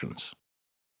different passions.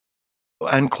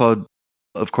 Anne-Claude,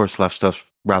 of course, left us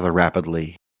rather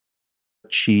rapidly.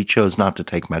 She chose not to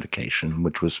take medication,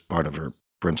 which was part of her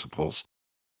principles.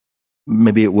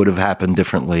 Maybe it would have happened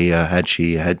differently had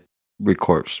she had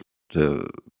recourse to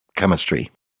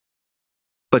chemistry.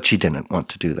 But she didn't want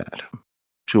to do that.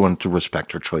 She wanted to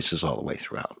respect her choices all the way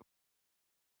throughout.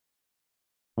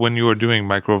 When you were doing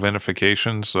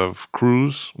microvinifications of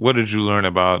crus, what did you learn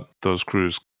about those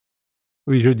crus?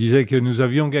 Oui, je disais que nous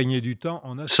avions gagné du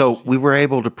temps. So we were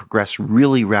able to progress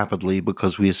really rapidly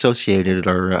because we associated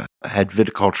our head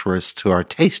viticulturist to our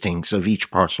tastings of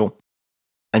each parcel,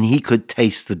 and he could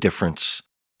taste the difference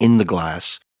in the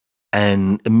glass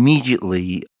and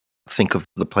immediately think of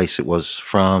the place it was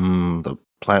from, the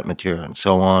plant material, and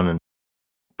so on, and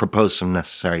propose some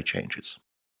necessary changes.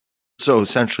 So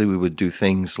essentially, we would do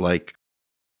things like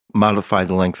modify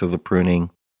the length of the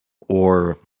pruning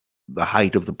or the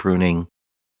height of the pruning,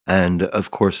 and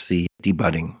of course, the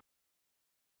debudding.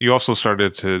 You also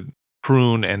started to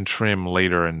prune and trim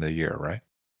later in the year, right?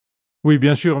 Oui,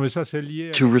 bien sûr, mais ça c'est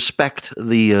lié. To respect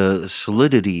the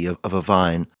solidity of a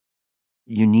vine,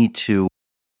 you need to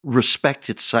respect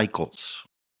its cycles.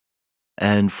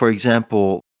 And for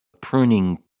example,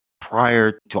 pruning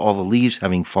prior to all the leaves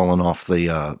having fallen off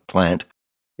the plant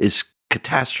is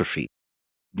catastrophe.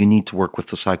 You need to work with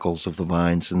the cycles of the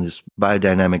vines, and this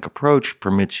biodynamic approach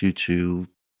permits you to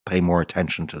pay more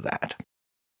attention to that.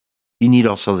 You need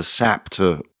also the sap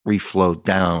to reflow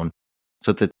down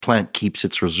so that the plant keeps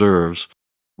its reserves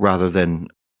rather than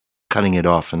cutting it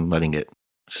off and letting it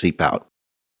seep out.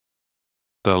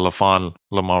 The Lafon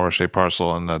Le Montrachet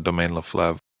parcel and the Domaine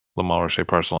Leflaive Le Montrachet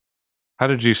parcel. How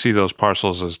did you see those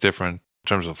parcels as different in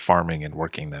terms of farming and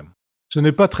working them? Ce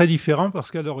n'est pas très différent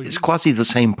parce qu'à l'origine. It's quasi the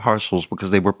same parcels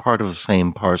because they were part of the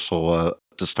same parcel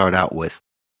to start out with.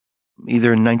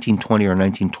 Either in 1920 or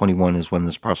 1921 is when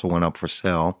this parcel went up for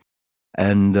sale.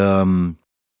 And the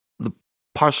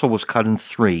parcel was cut in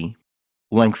three,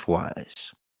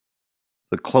 lengthwise.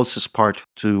 The closest part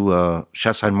to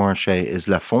Chassagne-Montrachet is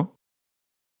Lafon.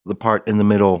 The part in the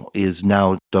middle is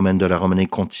now Domaine de la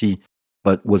Romanée-Conti,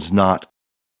 but was not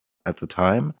at the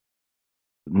time.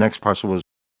 The next parcel was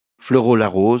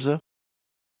Fleureau-la-Rose,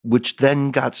 which then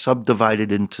got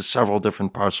subdivided into several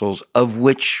different parcels, of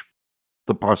which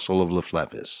the parcel of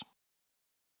Leflaive is.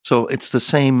 So it's the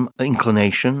same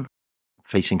inclination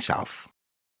facing south.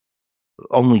 The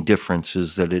only difference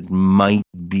is that it might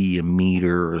be a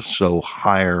meter or so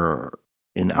higher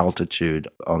in altitude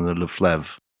on the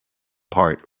Leflaive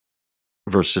part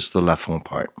versus the Lafon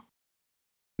part.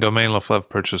 Domaine Leflaive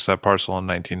purchased that parcel in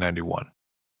 1991.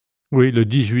 Oui, le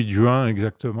 18 juin,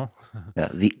 exactement. Yeah,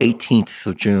 the 18th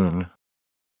of June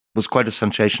was quite a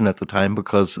sensation at the time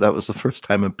because that was the first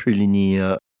time a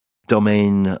Puligny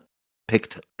domain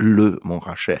picked Le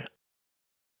Montrachet.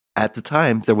 At the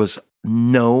time, there was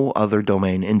no other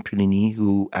domain in Puligny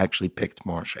who actually picked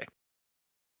Montrachet.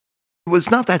 It was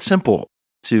not that simple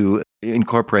to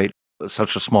incorporate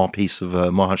such a small piece of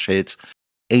Montrachet. It's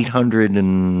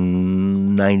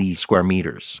 890 square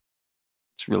meters.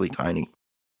 It's really tiny.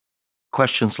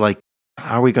 Questions like,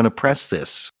 how are we going to press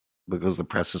this? Because the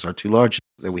presses are too large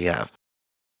that we have.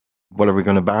 What are we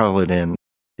going to barrel it in?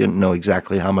 Didn't know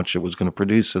exactly how much it was going to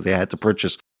produce, so they had to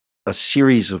purchase a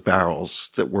series of barrels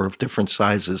that were of different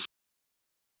sizes.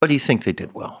 But do you think they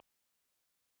did well?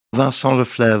 Vincent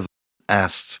Leflaive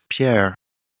asked Pierre,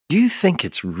 do you think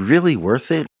it's really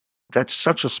worth it that's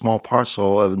such a small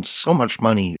parcel and so much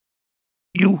money.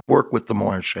 You work with the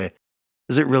Montrachet.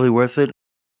 Is it really worth it?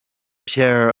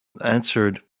 Pierre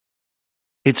answered,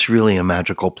 it's really a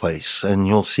magical place. And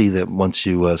you'll see that once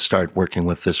you start working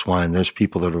with this wine, there's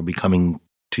people that will be coming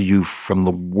to you from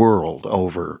the world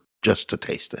over just to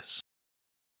taste this.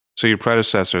 So your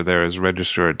predecessor there as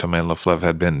registrar at Domaine Leflaive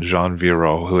had been Jean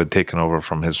Viraud, who had taken over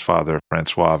from his father,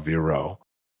 Francois Viraud.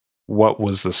 What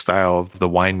was the style of the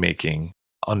winemaking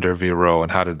under Viraud,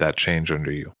 and how did that change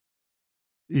under you?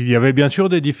 Il y avait bien sûr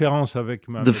des différences avec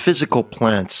ma... The physical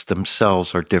plants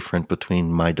themselves are different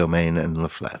between my domain and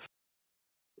Leflaive.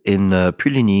 In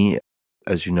Puligny,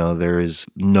 as you know, there is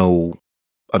no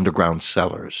underground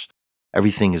cellars.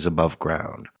 Everything is above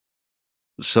ground.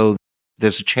 So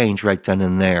there's a change right then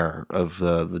and there of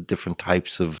the different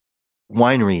types of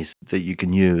wineries that you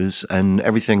can use. And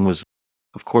everything was,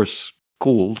 of course,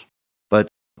 cooled, but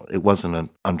it wasn't an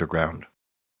underground.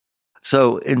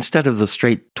 So instead of the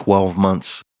straight 12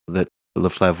 months that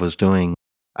Leflaive was doing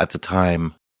at the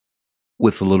time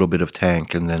with a little bit of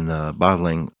tank and then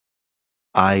bottling,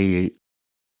 I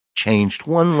changed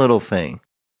one little thing.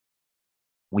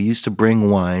 We used to bring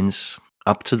wines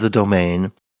up to the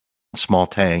domain, small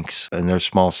tanks, in their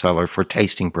small cellar for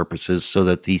tasting purposes so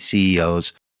that the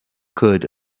CEOs could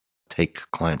take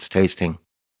clients tasting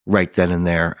right then and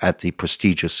there at the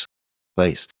prestigious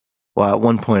place. Well, at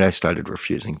one point I started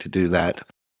refusing to do that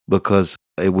because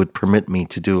it would permit me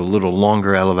to do a little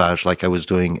longer élevage like I was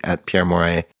doing at Pierre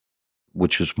Moret,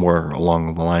 which is more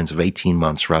along the lines of 18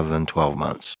 months rather than 12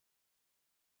 months.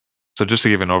 So just to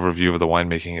give an overview of the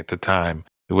winemaking at the time,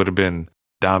 it would have been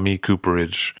Damy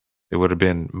cooperage, it would have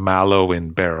been Malo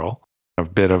in barrel, a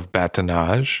bit of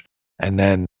batonnage, and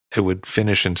then it would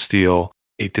finish in steel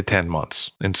 8 to 10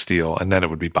 months in steel, and then it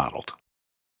would be bottled.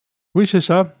 Oui, c'est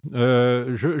ça.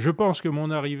 Je pense que mon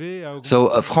arrivée a... So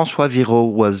François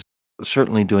Viraud was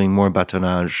certainly doing more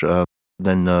batonnage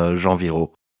than Jean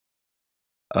Viraud.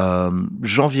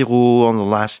 Jean Viraud, on the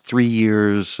last 3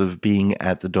 years of being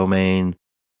at the domain,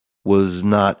 was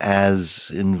not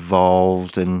as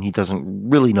involved, and he doesn't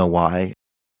really know why.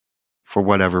 For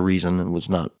whatever reason, it was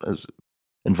not as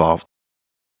involved.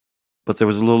 But there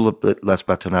was a little bit less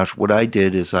batonnage. What I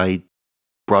did is I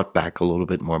brought back a little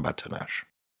bit more batonnage.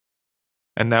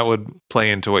 And that would play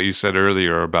into what you said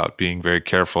earlier about being very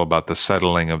careful about the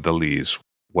settling of the lees,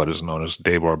 what is known as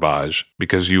débourbage,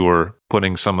 because you were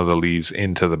putting some of the lees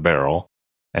into the barrel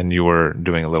and you were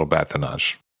doing a little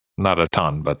batonnage. Not a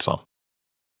ton, but some.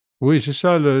 Oui, c'est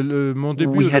ça. Mon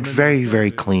début We had very, very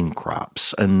clean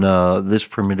crops, and this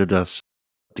permitted us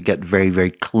to get very, very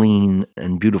clean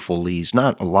and beautiful lees.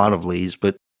 Not a lot of lees,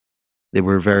 but they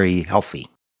were very healthy.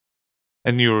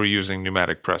 And you were using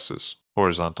pneumatic presses,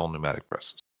 horizontal pneumatic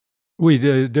presses. Oui,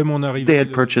 dès mon arrivée... They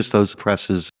had purchased those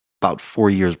presses about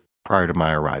 4 years prior to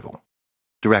my arrival.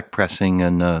 Direct pressing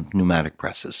and pneumatic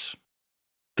presses.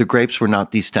 The grapes were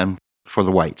not destemmed for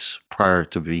the whites prior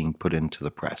to being put into the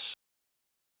press.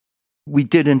 We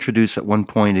did introduce at one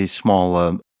point a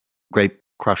small grape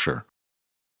crusher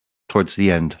towards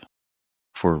the end.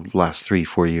 For the last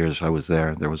 3-4 years I was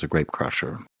there was a grape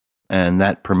crusher. And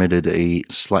that permitted a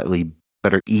slightly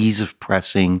better ease of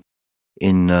pressing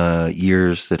in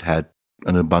years that had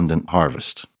an abundant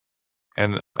harvest.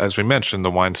 And as we mentioned,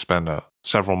 the wine spent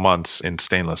several months in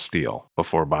stainless steel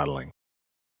before bottling.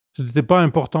 C'était pas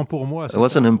important pour moi. It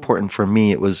wasn't important for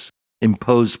me. It was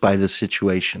imposed by the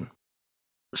situation.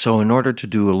 So in order to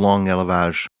do a long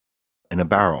élevage in a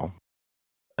barrel,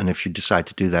 and if you decide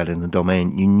to do that in the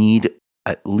domain, you need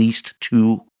at least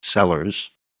 2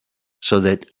 cellars so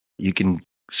that you can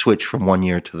switch from one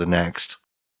year to the next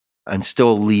and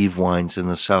still leave wines in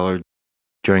the cellar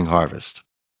during harvest.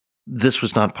 This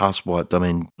was not possible at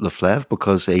Domaine Leflaive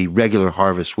because a regular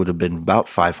harvest would have been about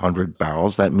 500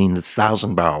 barrels. That means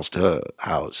 1,000 barrels to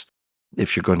house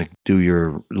if you're going to do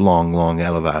your long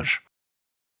élevage.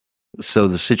 So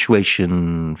the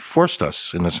situation forced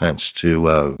us, in a sense,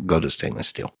 to go to stainless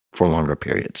steel for longer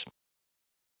periods.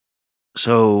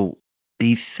 So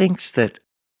he thinks that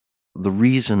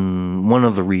one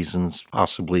of the reasons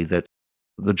possibly that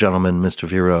the gentleman, Mr.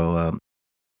 Viraud,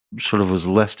 sort of was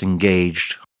less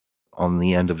engaged on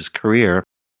the end of his career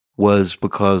was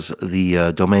because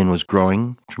the domain was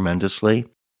growing tremendously.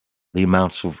 The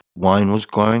amounts of wine was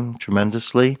growing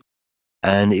tremendously.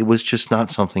 And it was just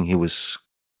not something he was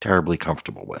terribly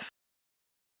comfortable with.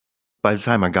 By the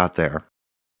time I got there,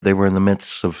 they were in the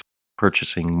midst of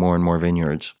purchasing more and more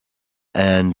vineyards.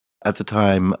 And at the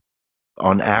time,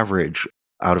 on average,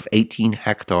 out of 18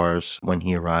 hectares when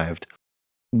he arrived,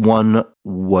 1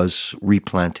 was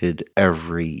replanted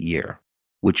every year.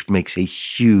 which makes a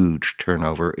huge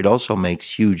turnover. It also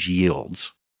makes huge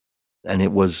yields. And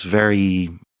it was very,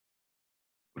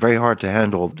 very hard to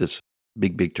handle this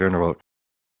big turnover.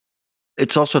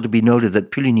 It's also to be noted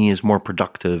that Puligny is more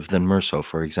productive than Meursault,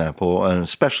 for example, and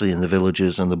especially in the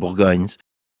villages and the Bourgognes,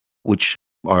 which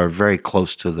are very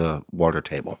close to the water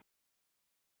table.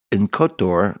 In Côte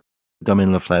d'Or,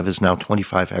 Domaine Leflaive is now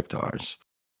 25 hectares.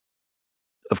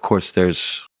 Of course,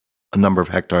 there's a number of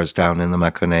hectares down in the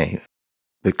Mâconnais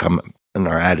that come and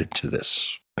are added to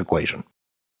this equation.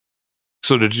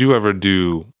 So did you ever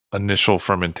do initial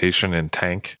fermentation in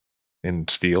tank in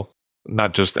steel?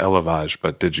 Not just élevage,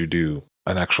 but did you do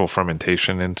an actual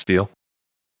fermentation in steel?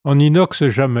 En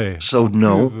inox, jamais. So En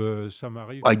no, cuve, ça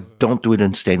m'arrive, I don't do it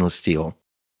in stainless steel.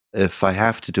 If I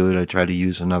have to do it, I try to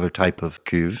use another type of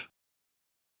cuve.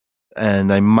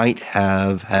 And I might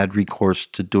have had recourse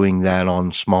to doing that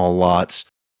on small lots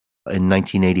in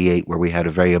 1988, where we had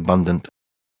a very abundant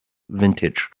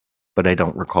vintage, but I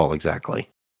don't recall exactly.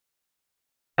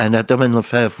 And at Domaine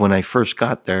Leflaive, when I first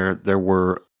got there, there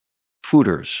were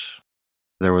foeders.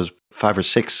 There was 5 or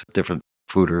 6 different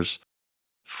foeders,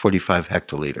 45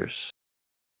 hectoliters.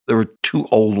 There were 2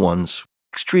 old ones,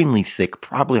 extremely thick,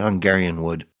 probably Hungarian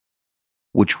wood,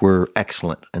 which were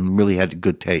excellent and really had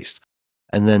good taste.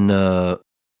 And then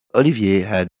Olivier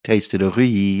had tasted a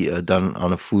Reuilly done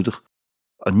on a foudre,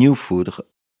 a new foudre,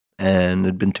 and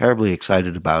had been terribly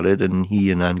excited about it. And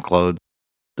he and Anne-Claude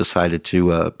decided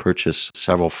to purchase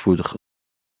several foudres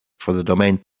for the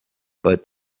domain. But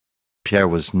Pierre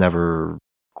was never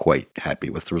quite happy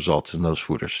with the results in those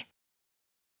foudres.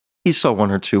 He saw 1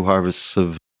 or 2 harvests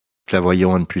of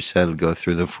Clairvoyant and Pucelle go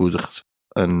through the foudres,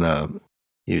 and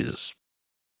he was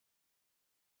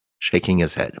shaking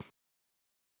his head.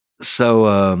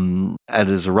 So at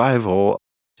his arrival,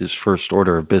 his first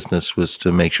order of business was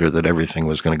to make sure that everything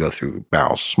was going to go through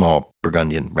barrels, small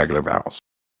Burgundian regular barrels.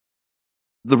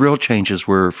 The real changes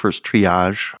were first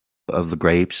triage of the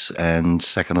grapes, and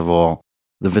second of all,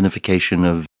 the vinification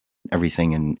of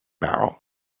everything in barrel.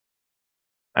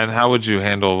 And how would you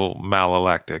handle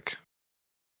malolactic?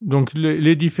 Donc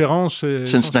les différences.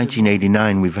 Since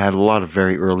 1989, we've had a lot of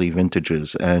very early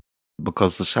vintages, and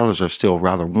because the cellars are still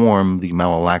rather warm, the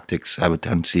malolactics have a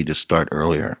tendency to start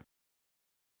earlier.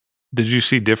 Did you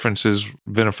see differences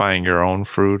vinifying your own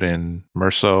fruit in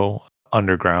Meursault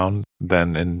underground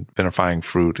than in vinifying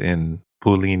fruit in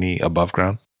Puligny above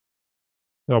ground?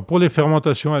 Alors pour les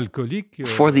fermentations alcooliques.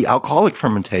 For the alcoholic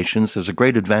fermentations, there's a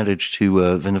great advantage to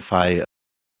vinify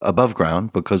above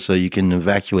ground because you can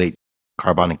evacuate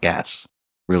carbonic gas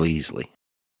really easily.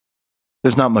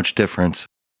 There's not much difference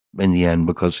in the end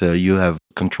because you have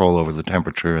control over the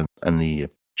temperature and the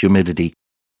humidity,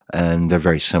 and they're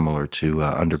very similar to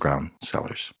underground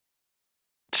cellars.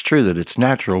 It's true that it's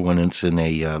natural when it's in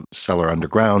a cellar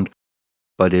underground,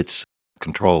 but it's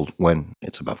controlled when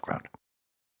it's above ground.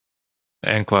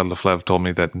 Anne-Claude Leflaive told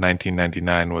me that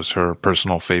 1999 was her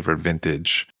personal favorite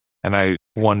vintage, and I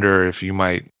wonder if you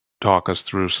might talk us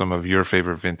through some of your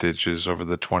favorite vintages over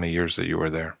the 20 years that you were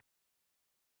there.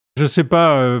 Je sais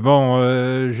pas,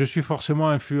 je suis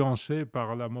forcément influencé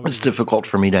par la mauvaise. It's difficult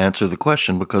for me to answer the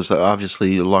question because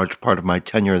obviously a large part of my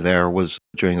tenure there was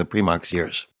during the Primox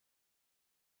years.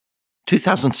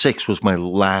 2006 was my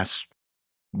last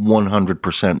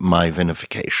 100% my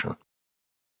vinification.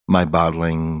 My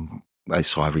bottling, I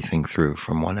saw everything through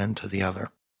from one end to the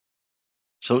other.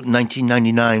 So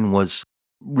 1999 was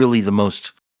really the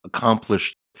most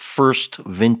accomplished first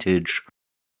vintage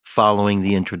following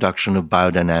the introduction of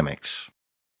biodynamics.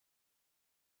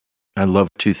 I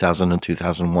loved 2000 and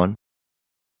 2001.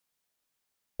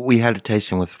 We had a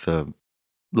tasting with the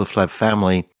Leflaive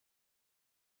family,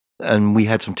 and we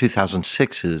had some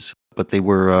 2006s, but they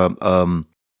were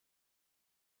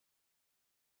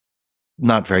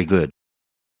not very good.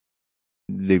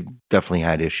 They definitely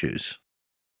had issues.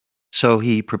 So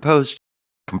he proposed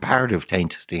comparative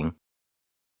tasting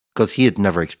because he had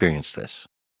never experienced this.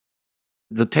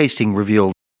 The tasting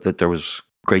revealed that there was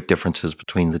great differences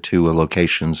between the two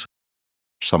locations,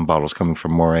 some bottles coming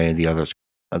from Moret, the others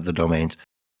of the domains.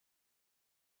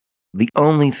 The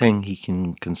only thing he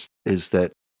can is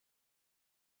that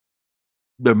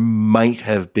there might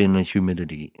have been a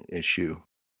humidity issue.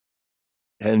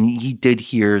 And he did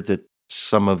hear that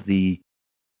some of the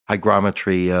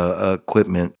hygrometry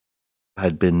equipment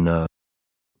had been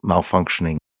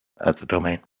malfunctioning at the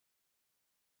domain.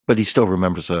 But he still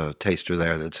remembers a taster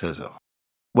there that says, oh,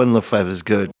 when Leflaive is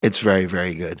good, it's very,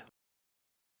 very good.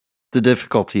 The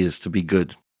difficulty is to be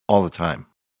good all the time.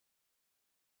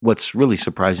 What's really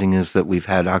surprising is that we've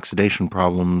had oxidation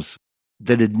problems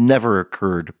that had never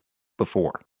occurred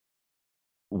before.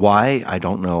 Why? I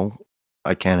don't know.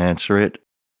 I can't answer it.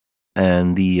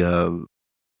 And the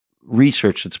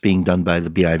research that's being done by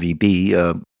the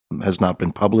BIVB has not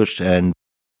been published, and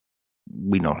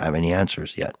we don't have any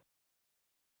answers yet.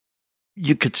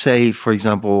 You could say, for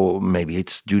example, maybe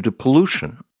it's due to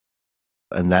pollution,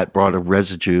 and that brought a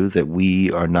residue that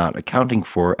we are not accounting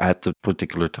for at the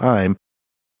particular time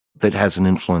that has an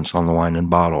influence on the wine and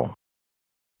bottle.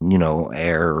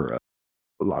 Air, a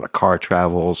lot of car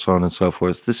travel, so on and so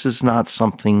forth. This is not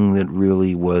something that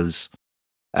really was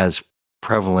as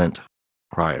prevalent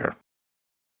prior.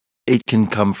 It can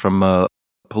come from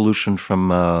pollution from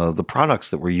the products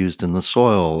that were used in the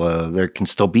soil. There can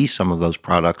still be some of those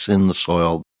products in the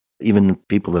soil, even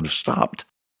people that have stopped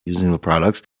using the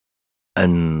products.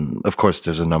 And of course,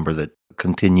 there's a number that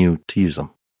continue to use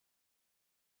them.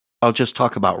 I'll just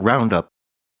talk about Roundup,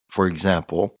 for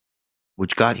example,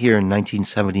 which got here in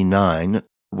 1979,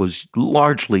 was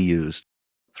largely used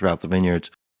throughout the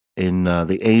vineyards in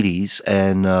the 80s.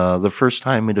 And the first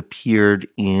time it appeared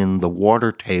in the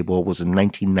water table was in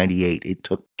 1998. It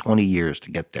took 20 years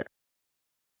to get there.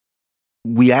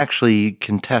 We actually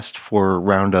can test for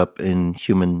Roundup in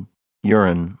human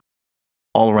urine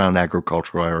all around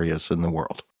agricultural areas in the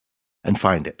world and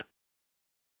find it.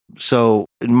 So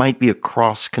it might be a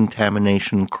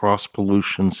cross-contamination,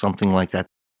 cross-pollution, something like that.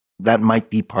 That might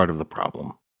be part of the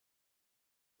problem.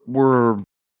 We're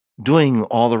doing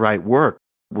all the right work.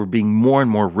 We're being more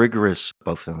and more rigorous,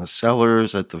 both in the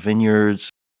cellars, at the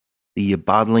vineyards. The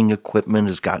bottling equipment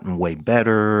has gotten way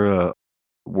better.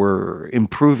 We're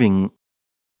improving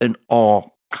in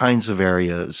all kinds of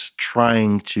areas,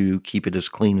 trying to keep it as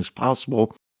clean as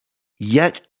possible.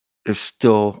 Yet, this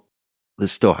still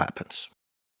happens.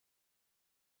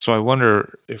 So I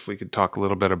wonder if we could talk a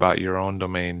little bit about your own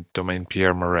domain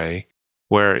Pierre Murray,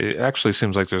 where it actually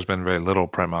seems like there's been very little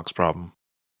Primox problem.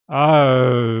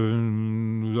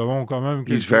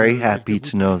 He's very happy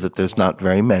to know that there's not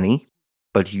very many,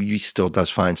 but he still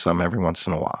does find some every once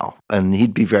in a while. And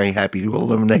he'd be very happy to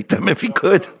eliminate them if he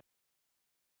could.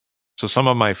 So some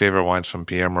of my favorite wines from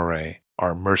Pierre Murray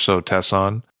are Meursault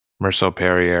Tesson, Meursault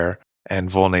Perrier, and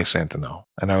Volnay-Santeno.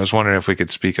 And I was wondering if we could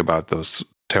speak about those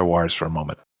terroirs for a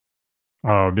moment.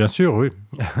 Bien sûr, oui.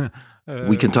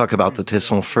 We can talk about the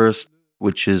Tesson first,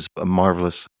 which is a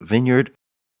marvelous vineyard,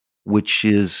 which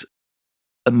is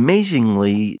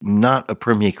amazingly not a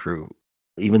premier cru,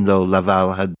 even though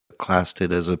Laval had classed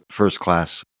it as a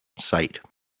first-class site.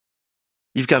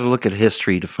 You've got to look at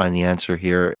history to find the answer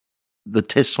here. The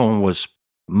Tesson was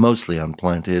mostly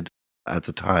unplanted at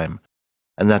the time,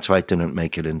 and that's why it didn't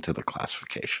make it into the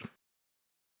classification.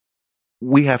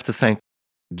 We have to thank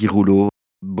Guy Rouleau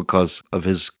because of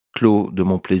his Clos de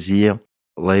Montplaisir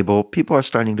label. People are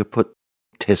starting to put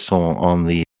Tesson on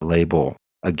the label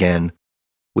again,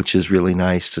 which is really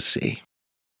nice to see.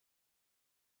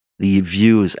 The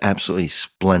view is absolutely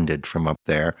splendid from up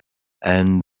there,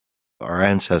 and our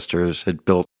ancestors had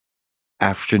built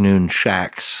afternoon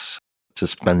shacks to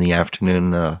spend the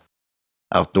afternoon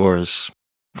outdoors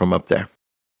from up there.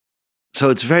 So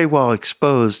it's very well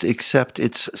exposed, except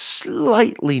it's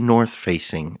slightly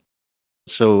north-facing.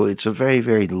 So it's a very,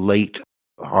 very late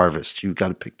harvest. You've got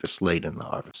to pick this late in the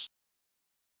harvest.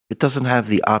 It doesn't have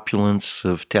the opulence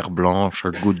of Terre Blanche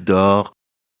or Goutte d'Or.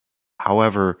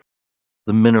 However,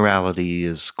 the minerality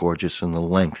is gorgeous and the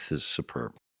length is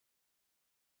superb.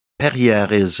 Perrier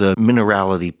is a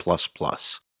minerality plus,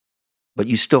 but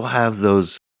you still have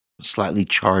those slightly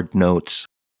charred notes,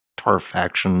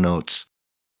 torrefaction notes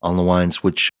on the wines,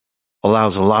 which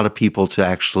allows a lot of people to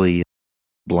actually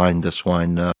blind this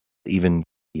wine, even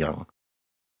young.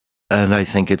 And I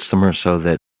think it's the Meursault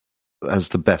that has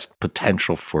the best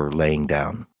potential for laying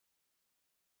down.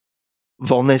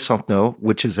 Volnay-Santeno,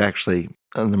 which is actually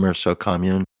in the Meursault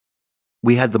commune,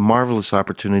 we had the marvelous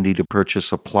opportunity to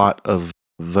purchase a plot of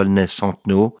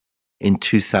Volnay-Santeno in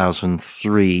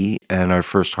 2003, and our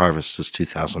first harvest is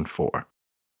 2004.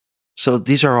 So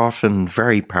these are often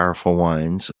very powerful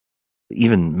wines,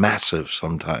 even massive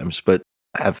sometimes, but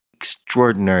have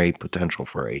extraordinary potential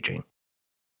for aging.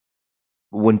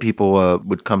 When people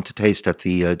would come to taste at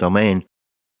the domain,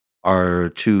 our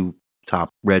two top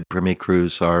red Premier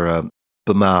Crus are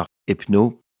Pommard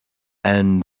Epinot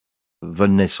and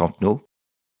Volnay-Santeno.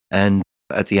 And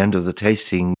at the end of the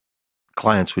tasting,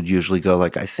 clients would usually go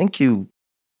like, I think you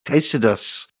tasted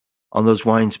us on those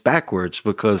wines backwards,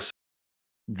 because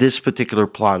this particular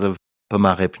plot of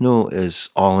Pommard Epinot is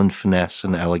all in finesse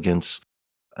and elegance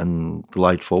and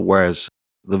delightful, whereas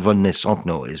the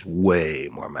Volnay-Santeno is way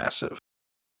more massive.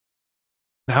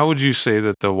 How would you say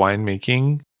that the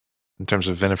winemaking, in terms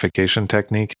of vinification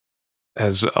technique,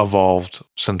 has evolved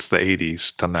since the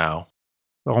 80s to now?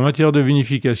 Alors, en matière de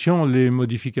vinification, les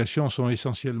modifications sont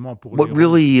essentiellement pour What les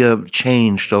really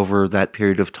changed over that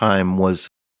period of time was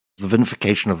the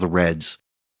vinification of the reds.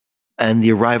 And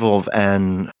the arrival of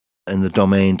Anne and the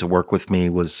domain to work with me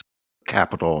was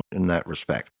capital in that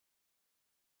respect.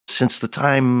 Since the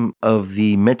time of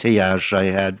the métayage I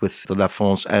had with the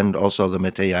Lafons and also the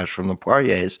métayage from the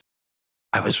Poiriers,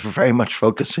 I was very much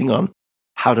focusing on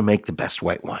how to make the best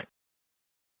white wine.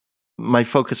 My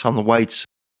focus on the whites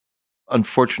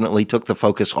unfortunately took the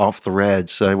focus off the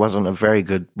reds. I wasn't a very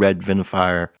good red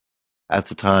vinifier at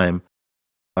the time.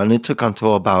 And it took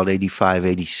until about 85,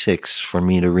 86 for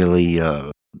me to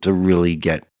really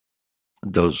get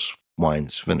those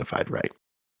wines vinified right.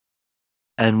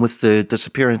 And with the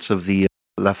disappearance of the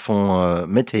Lafon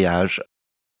métayage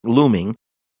looming,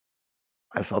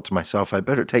 I thought to myself, I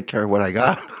better take care of what I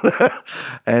got.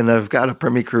 And I've got a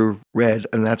Premier Cru red,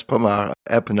 and that's Pommard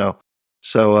Epinot.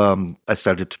 So I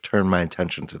started to turn my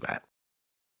attention to that.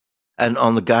 And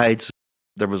on the guides,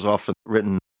 there was often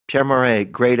written, Pierre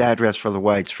Moret, great address for the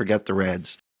whites, forget the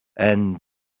reds. And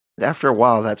after a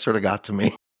while, that sort of got to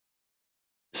me.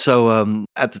 So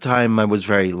at the time, I was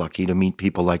very lucky to meet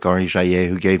people like Henri Jaillet,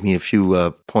 who gave me a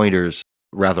few pointers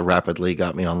rather rapidly,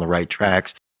 got me on the right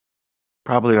tracks.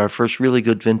 Probably our first really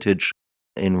good vintage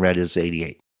in red is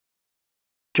 88.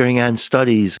 During Anne's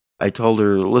studies, I told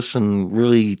her, listen,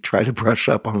 really try to brush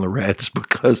up on the reds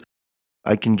because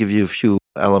I can give you a few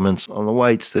elements on the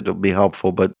whites that will be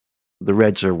helpful, but the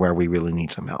reds are where we really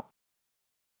need some help.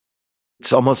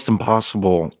 It's almost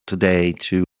impossible today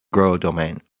to grow a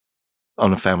domain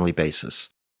on a family basis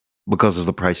because of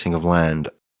the pricing of land.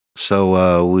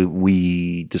 So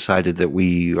we decided that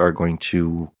we are going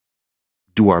to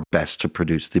do our best to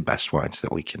produce the best wines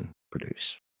that we can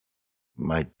produce.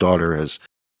 My daughter has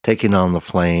taken on the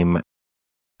flame,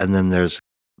 and then there's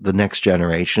the next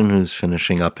generation who's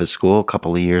finishing up his school, a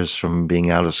couple of years from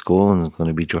being out of school, and is going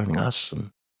to be joining us.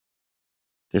 And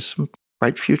there's some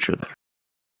bright future there.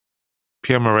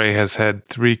 Pierre Moret has had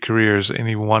 3 careers,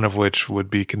 any one of which would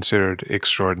be considered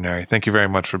extraordinary. Thank you very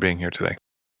much for being here today.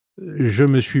 Je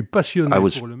me suis passionné I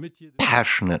was pour le métier de...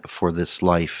 passionate for this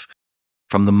life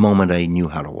from the moment I knew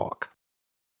how to walk.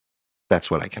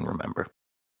 That's what I can remember.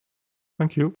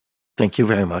 Thank you. Thank you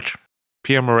very much.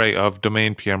 Pierre Moret of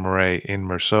Domaine Pierre Moret in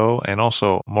Meursault, and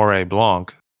also Moret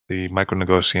Blanc, the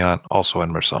micronegociant, also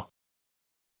in Meursault.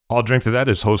 I'll Drink to That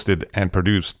is hosted and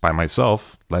produced by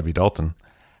myself, Levi Dalton.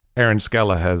 Aaron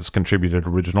Scala has contributed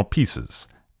original pieces.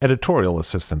 Editorial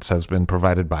assistance has been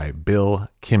provided by Bill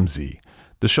Kimsey.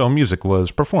 The show music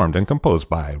was performed and composed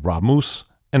by Rob Moose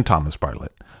and Thomas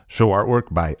Bartlett. Show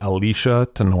artwork by Alicia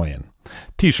Tenoyan.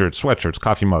 T-shirts, sweatshirts,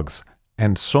 coffee mugs,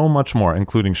 and so much more,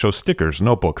 including show stickers,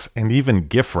 notebooks, and even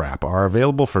gift wrap, are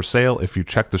available for sale if you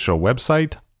check the show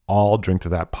website,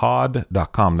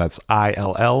 alldrinktothatpod.com. That's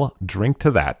ILL,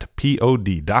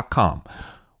 drinktothatpod.com,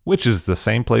 which is the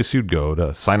same place you'd go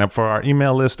to sign up for our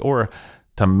email list or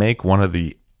to make one of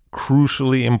the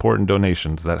crucially important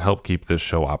donations that help keep this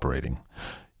show operating.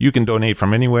 You can donate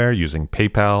from anywhere using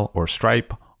PayPal or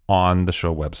Stripe on the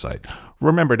show website.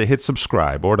 Remember to hit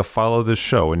subscribe or to follow this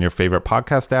show in your favorite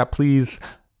podcast app, please.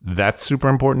 That's super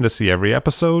important to see every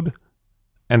episode.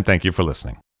 And thank you for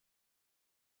listening.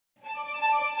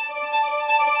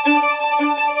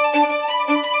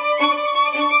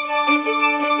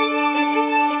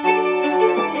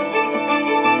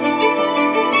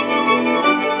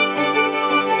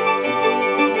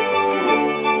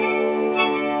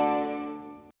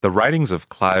 The writings of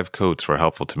Clive Coates were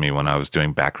helpful to me when I was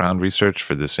doing background research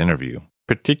for this interview,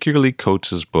 particularly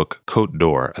Coates' book Côte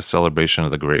d'Or, A Celebration of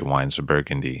the Great Wines of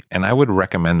Burgundy, and I would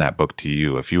recommend that book to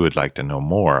you if you would like to know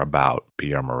more about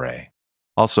Pierre Moret.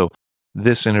 Also,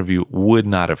 this interview would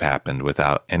not have happened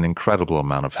without an incredible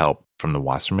amount of help from the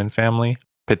Wasserman family,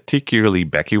 particularly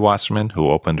Becky Wasserman, who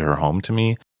opened her home to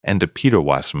me, and to Peter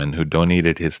Wasserman, who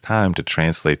donated his time to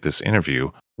translate this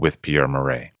interview with Pierre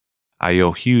Moret. I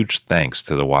owe huge thanks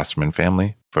to the Wasserman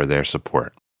family for their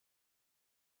support.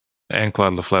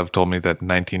 Anne-Claude Leflevre told me that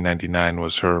 1999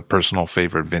 was her personal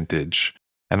favorite vintage,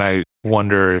 and I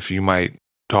wonder if you might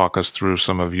talk us through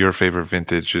some of your favorite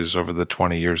vintages over the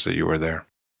 20 years that you were there.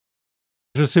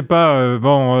 Je sais pas,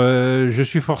 je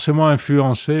suis forcément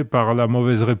influencé par la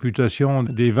mauvaise réputation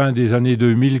des vins des années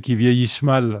 2000 qui vieillissent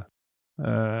mal.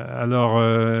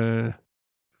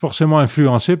 Forcément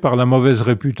influencé par la mauvaise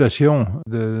réputation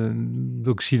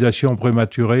d'oxydation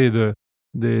prématurée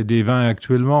des vins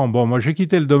actuellement. Bon, moi j'ai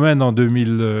quitté le domaine en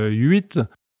 2008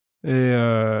 et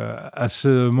à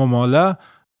ce moment-là,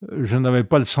 je n'avais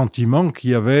pas le sentiment qu'il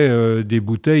y avait des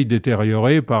bouteilles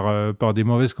détériorées par des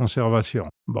mauvaises conservations.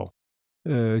 Bon.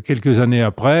 Quelques années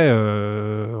après,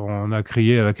 on a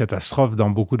crié à la catastrophe dans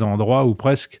beaucoup d'endroits, ou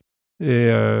presque. Et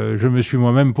je me suis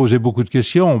moi-même posé beaucoup de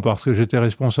questions parce que j'étais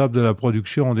responsable de la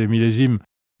production des millésimes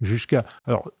jusqu'à...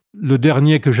 Alors, le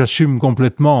dernier que j'assume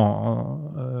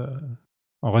complètement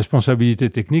en responsabilité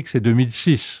technique, c'est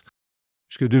 2006.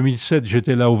 Puisque 2007,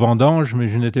 j'étais là aux vendanges, mais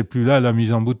je n'étais plus là à la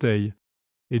mise en bouteille.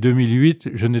 Et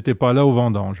 2008, je n'étais pas là aux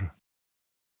vendanges.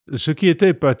 Ce qui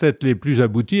était peut-être les plus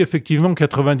aboutis, effectivement,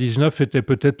 99 était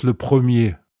peut-être le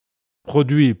premier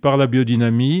produit par la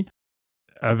biodynamie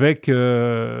avec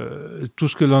tout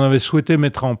ce que l'on avait souhaité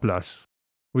mettre en place.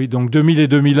 Oui, donc 2000 et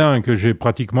 2001, que j'ai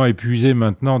pratiquement épuisé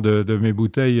maintenant de mes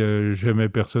bouteilles, j'aimais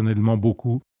personnellement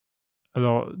beaucoup.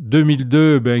 Alors,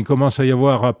 2002, il commence à y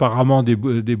avoir apparemment des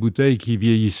bouteilles qui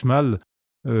vieillissent mal.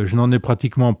 Je n'en ai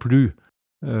pratiquement plus.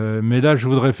 Mais là, je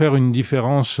voudrais faire une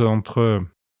différence entre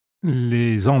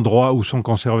les endroits où sont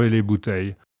conservées les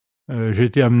bouteilles. J'ai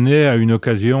été amené à une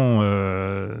occasion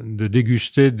de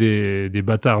déguster des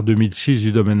bâtards 2006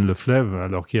 du domaine Le Fleuve,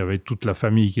 alors qu'il y avait toute la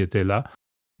famille qui était là.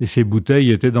 Et ces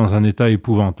bouteilles étaient dans un état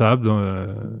épouvantable.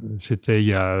 C'était il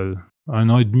y a 1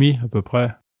 an et demi à peu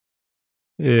près.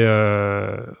 Et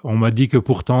on m'a dit que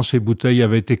pourtant ces bouteilles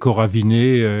avaient été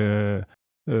coravinées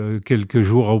quelques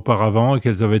jours auparavant et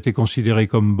qu'elles avaient été considérées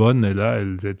comme bonnes. Et là,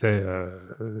 elles étaient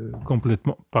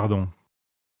complètement,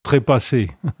 trépassées.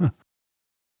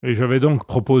 Et j'avais donc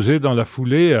proposé dans la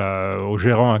foulée au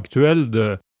gérant actuel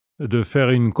de faire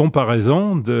une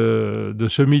comparaison de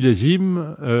ce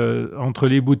millésime entre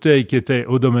les bouteilles qui étaient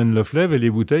au domaine Le Fleuve et les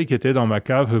bouteilles qui étaient dans ma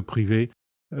cave privée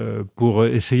pour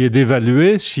essayer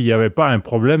d'évaluer s'il n'y avait pas un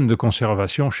problème de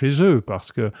conservation chez eux.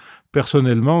 Parce que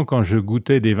personnellement, quand je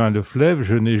goûtais des vins Le Fleuve,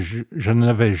 je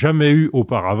n'avais jamais eu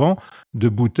auparavant de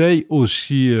bouteilles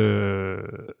aussi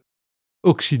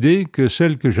oxydées que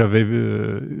celles que j'avais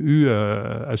eues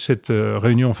à cette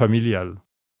réunion familiale.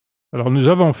 Alors nous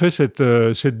avons fait cette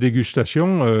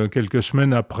dégustation quelques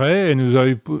semaines après et nous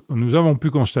avons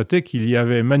pu constater qu'il y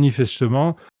avait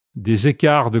manifestement des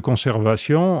écarts de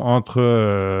conservation entre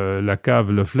la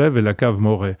cave Le Fleuve et la cave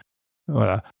Moret.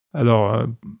 Voilà. Alors,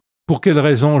 pour quelles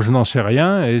raisons, je n'en sais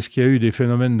rien. Est-ce qu'il y a eu des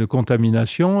phénomènes de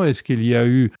contamination? Est-ce qu'il y a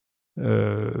eu...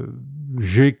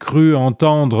 j'ai cru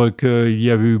entendre qu'il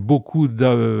y avait eu beaucoup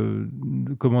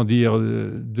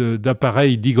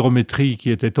d'appareils d'hygrométrie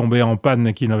qui étaient tombés en panne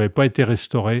et qui n'avaient pas été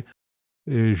restaurés.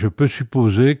 Et je peux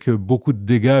supposer que beaucoup de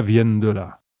dégâts viennent de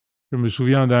là. Je me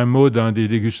souviens d'un mot d'un des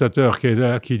dégustateurs qui est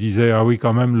là, qui disait « Ah oui,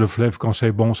 quand même, Le Fleuve, quand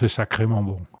c'est bon, c'est sacrément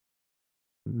bon ».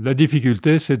 La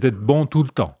difficulté, c'est d'être bon tout le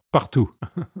temps, partout.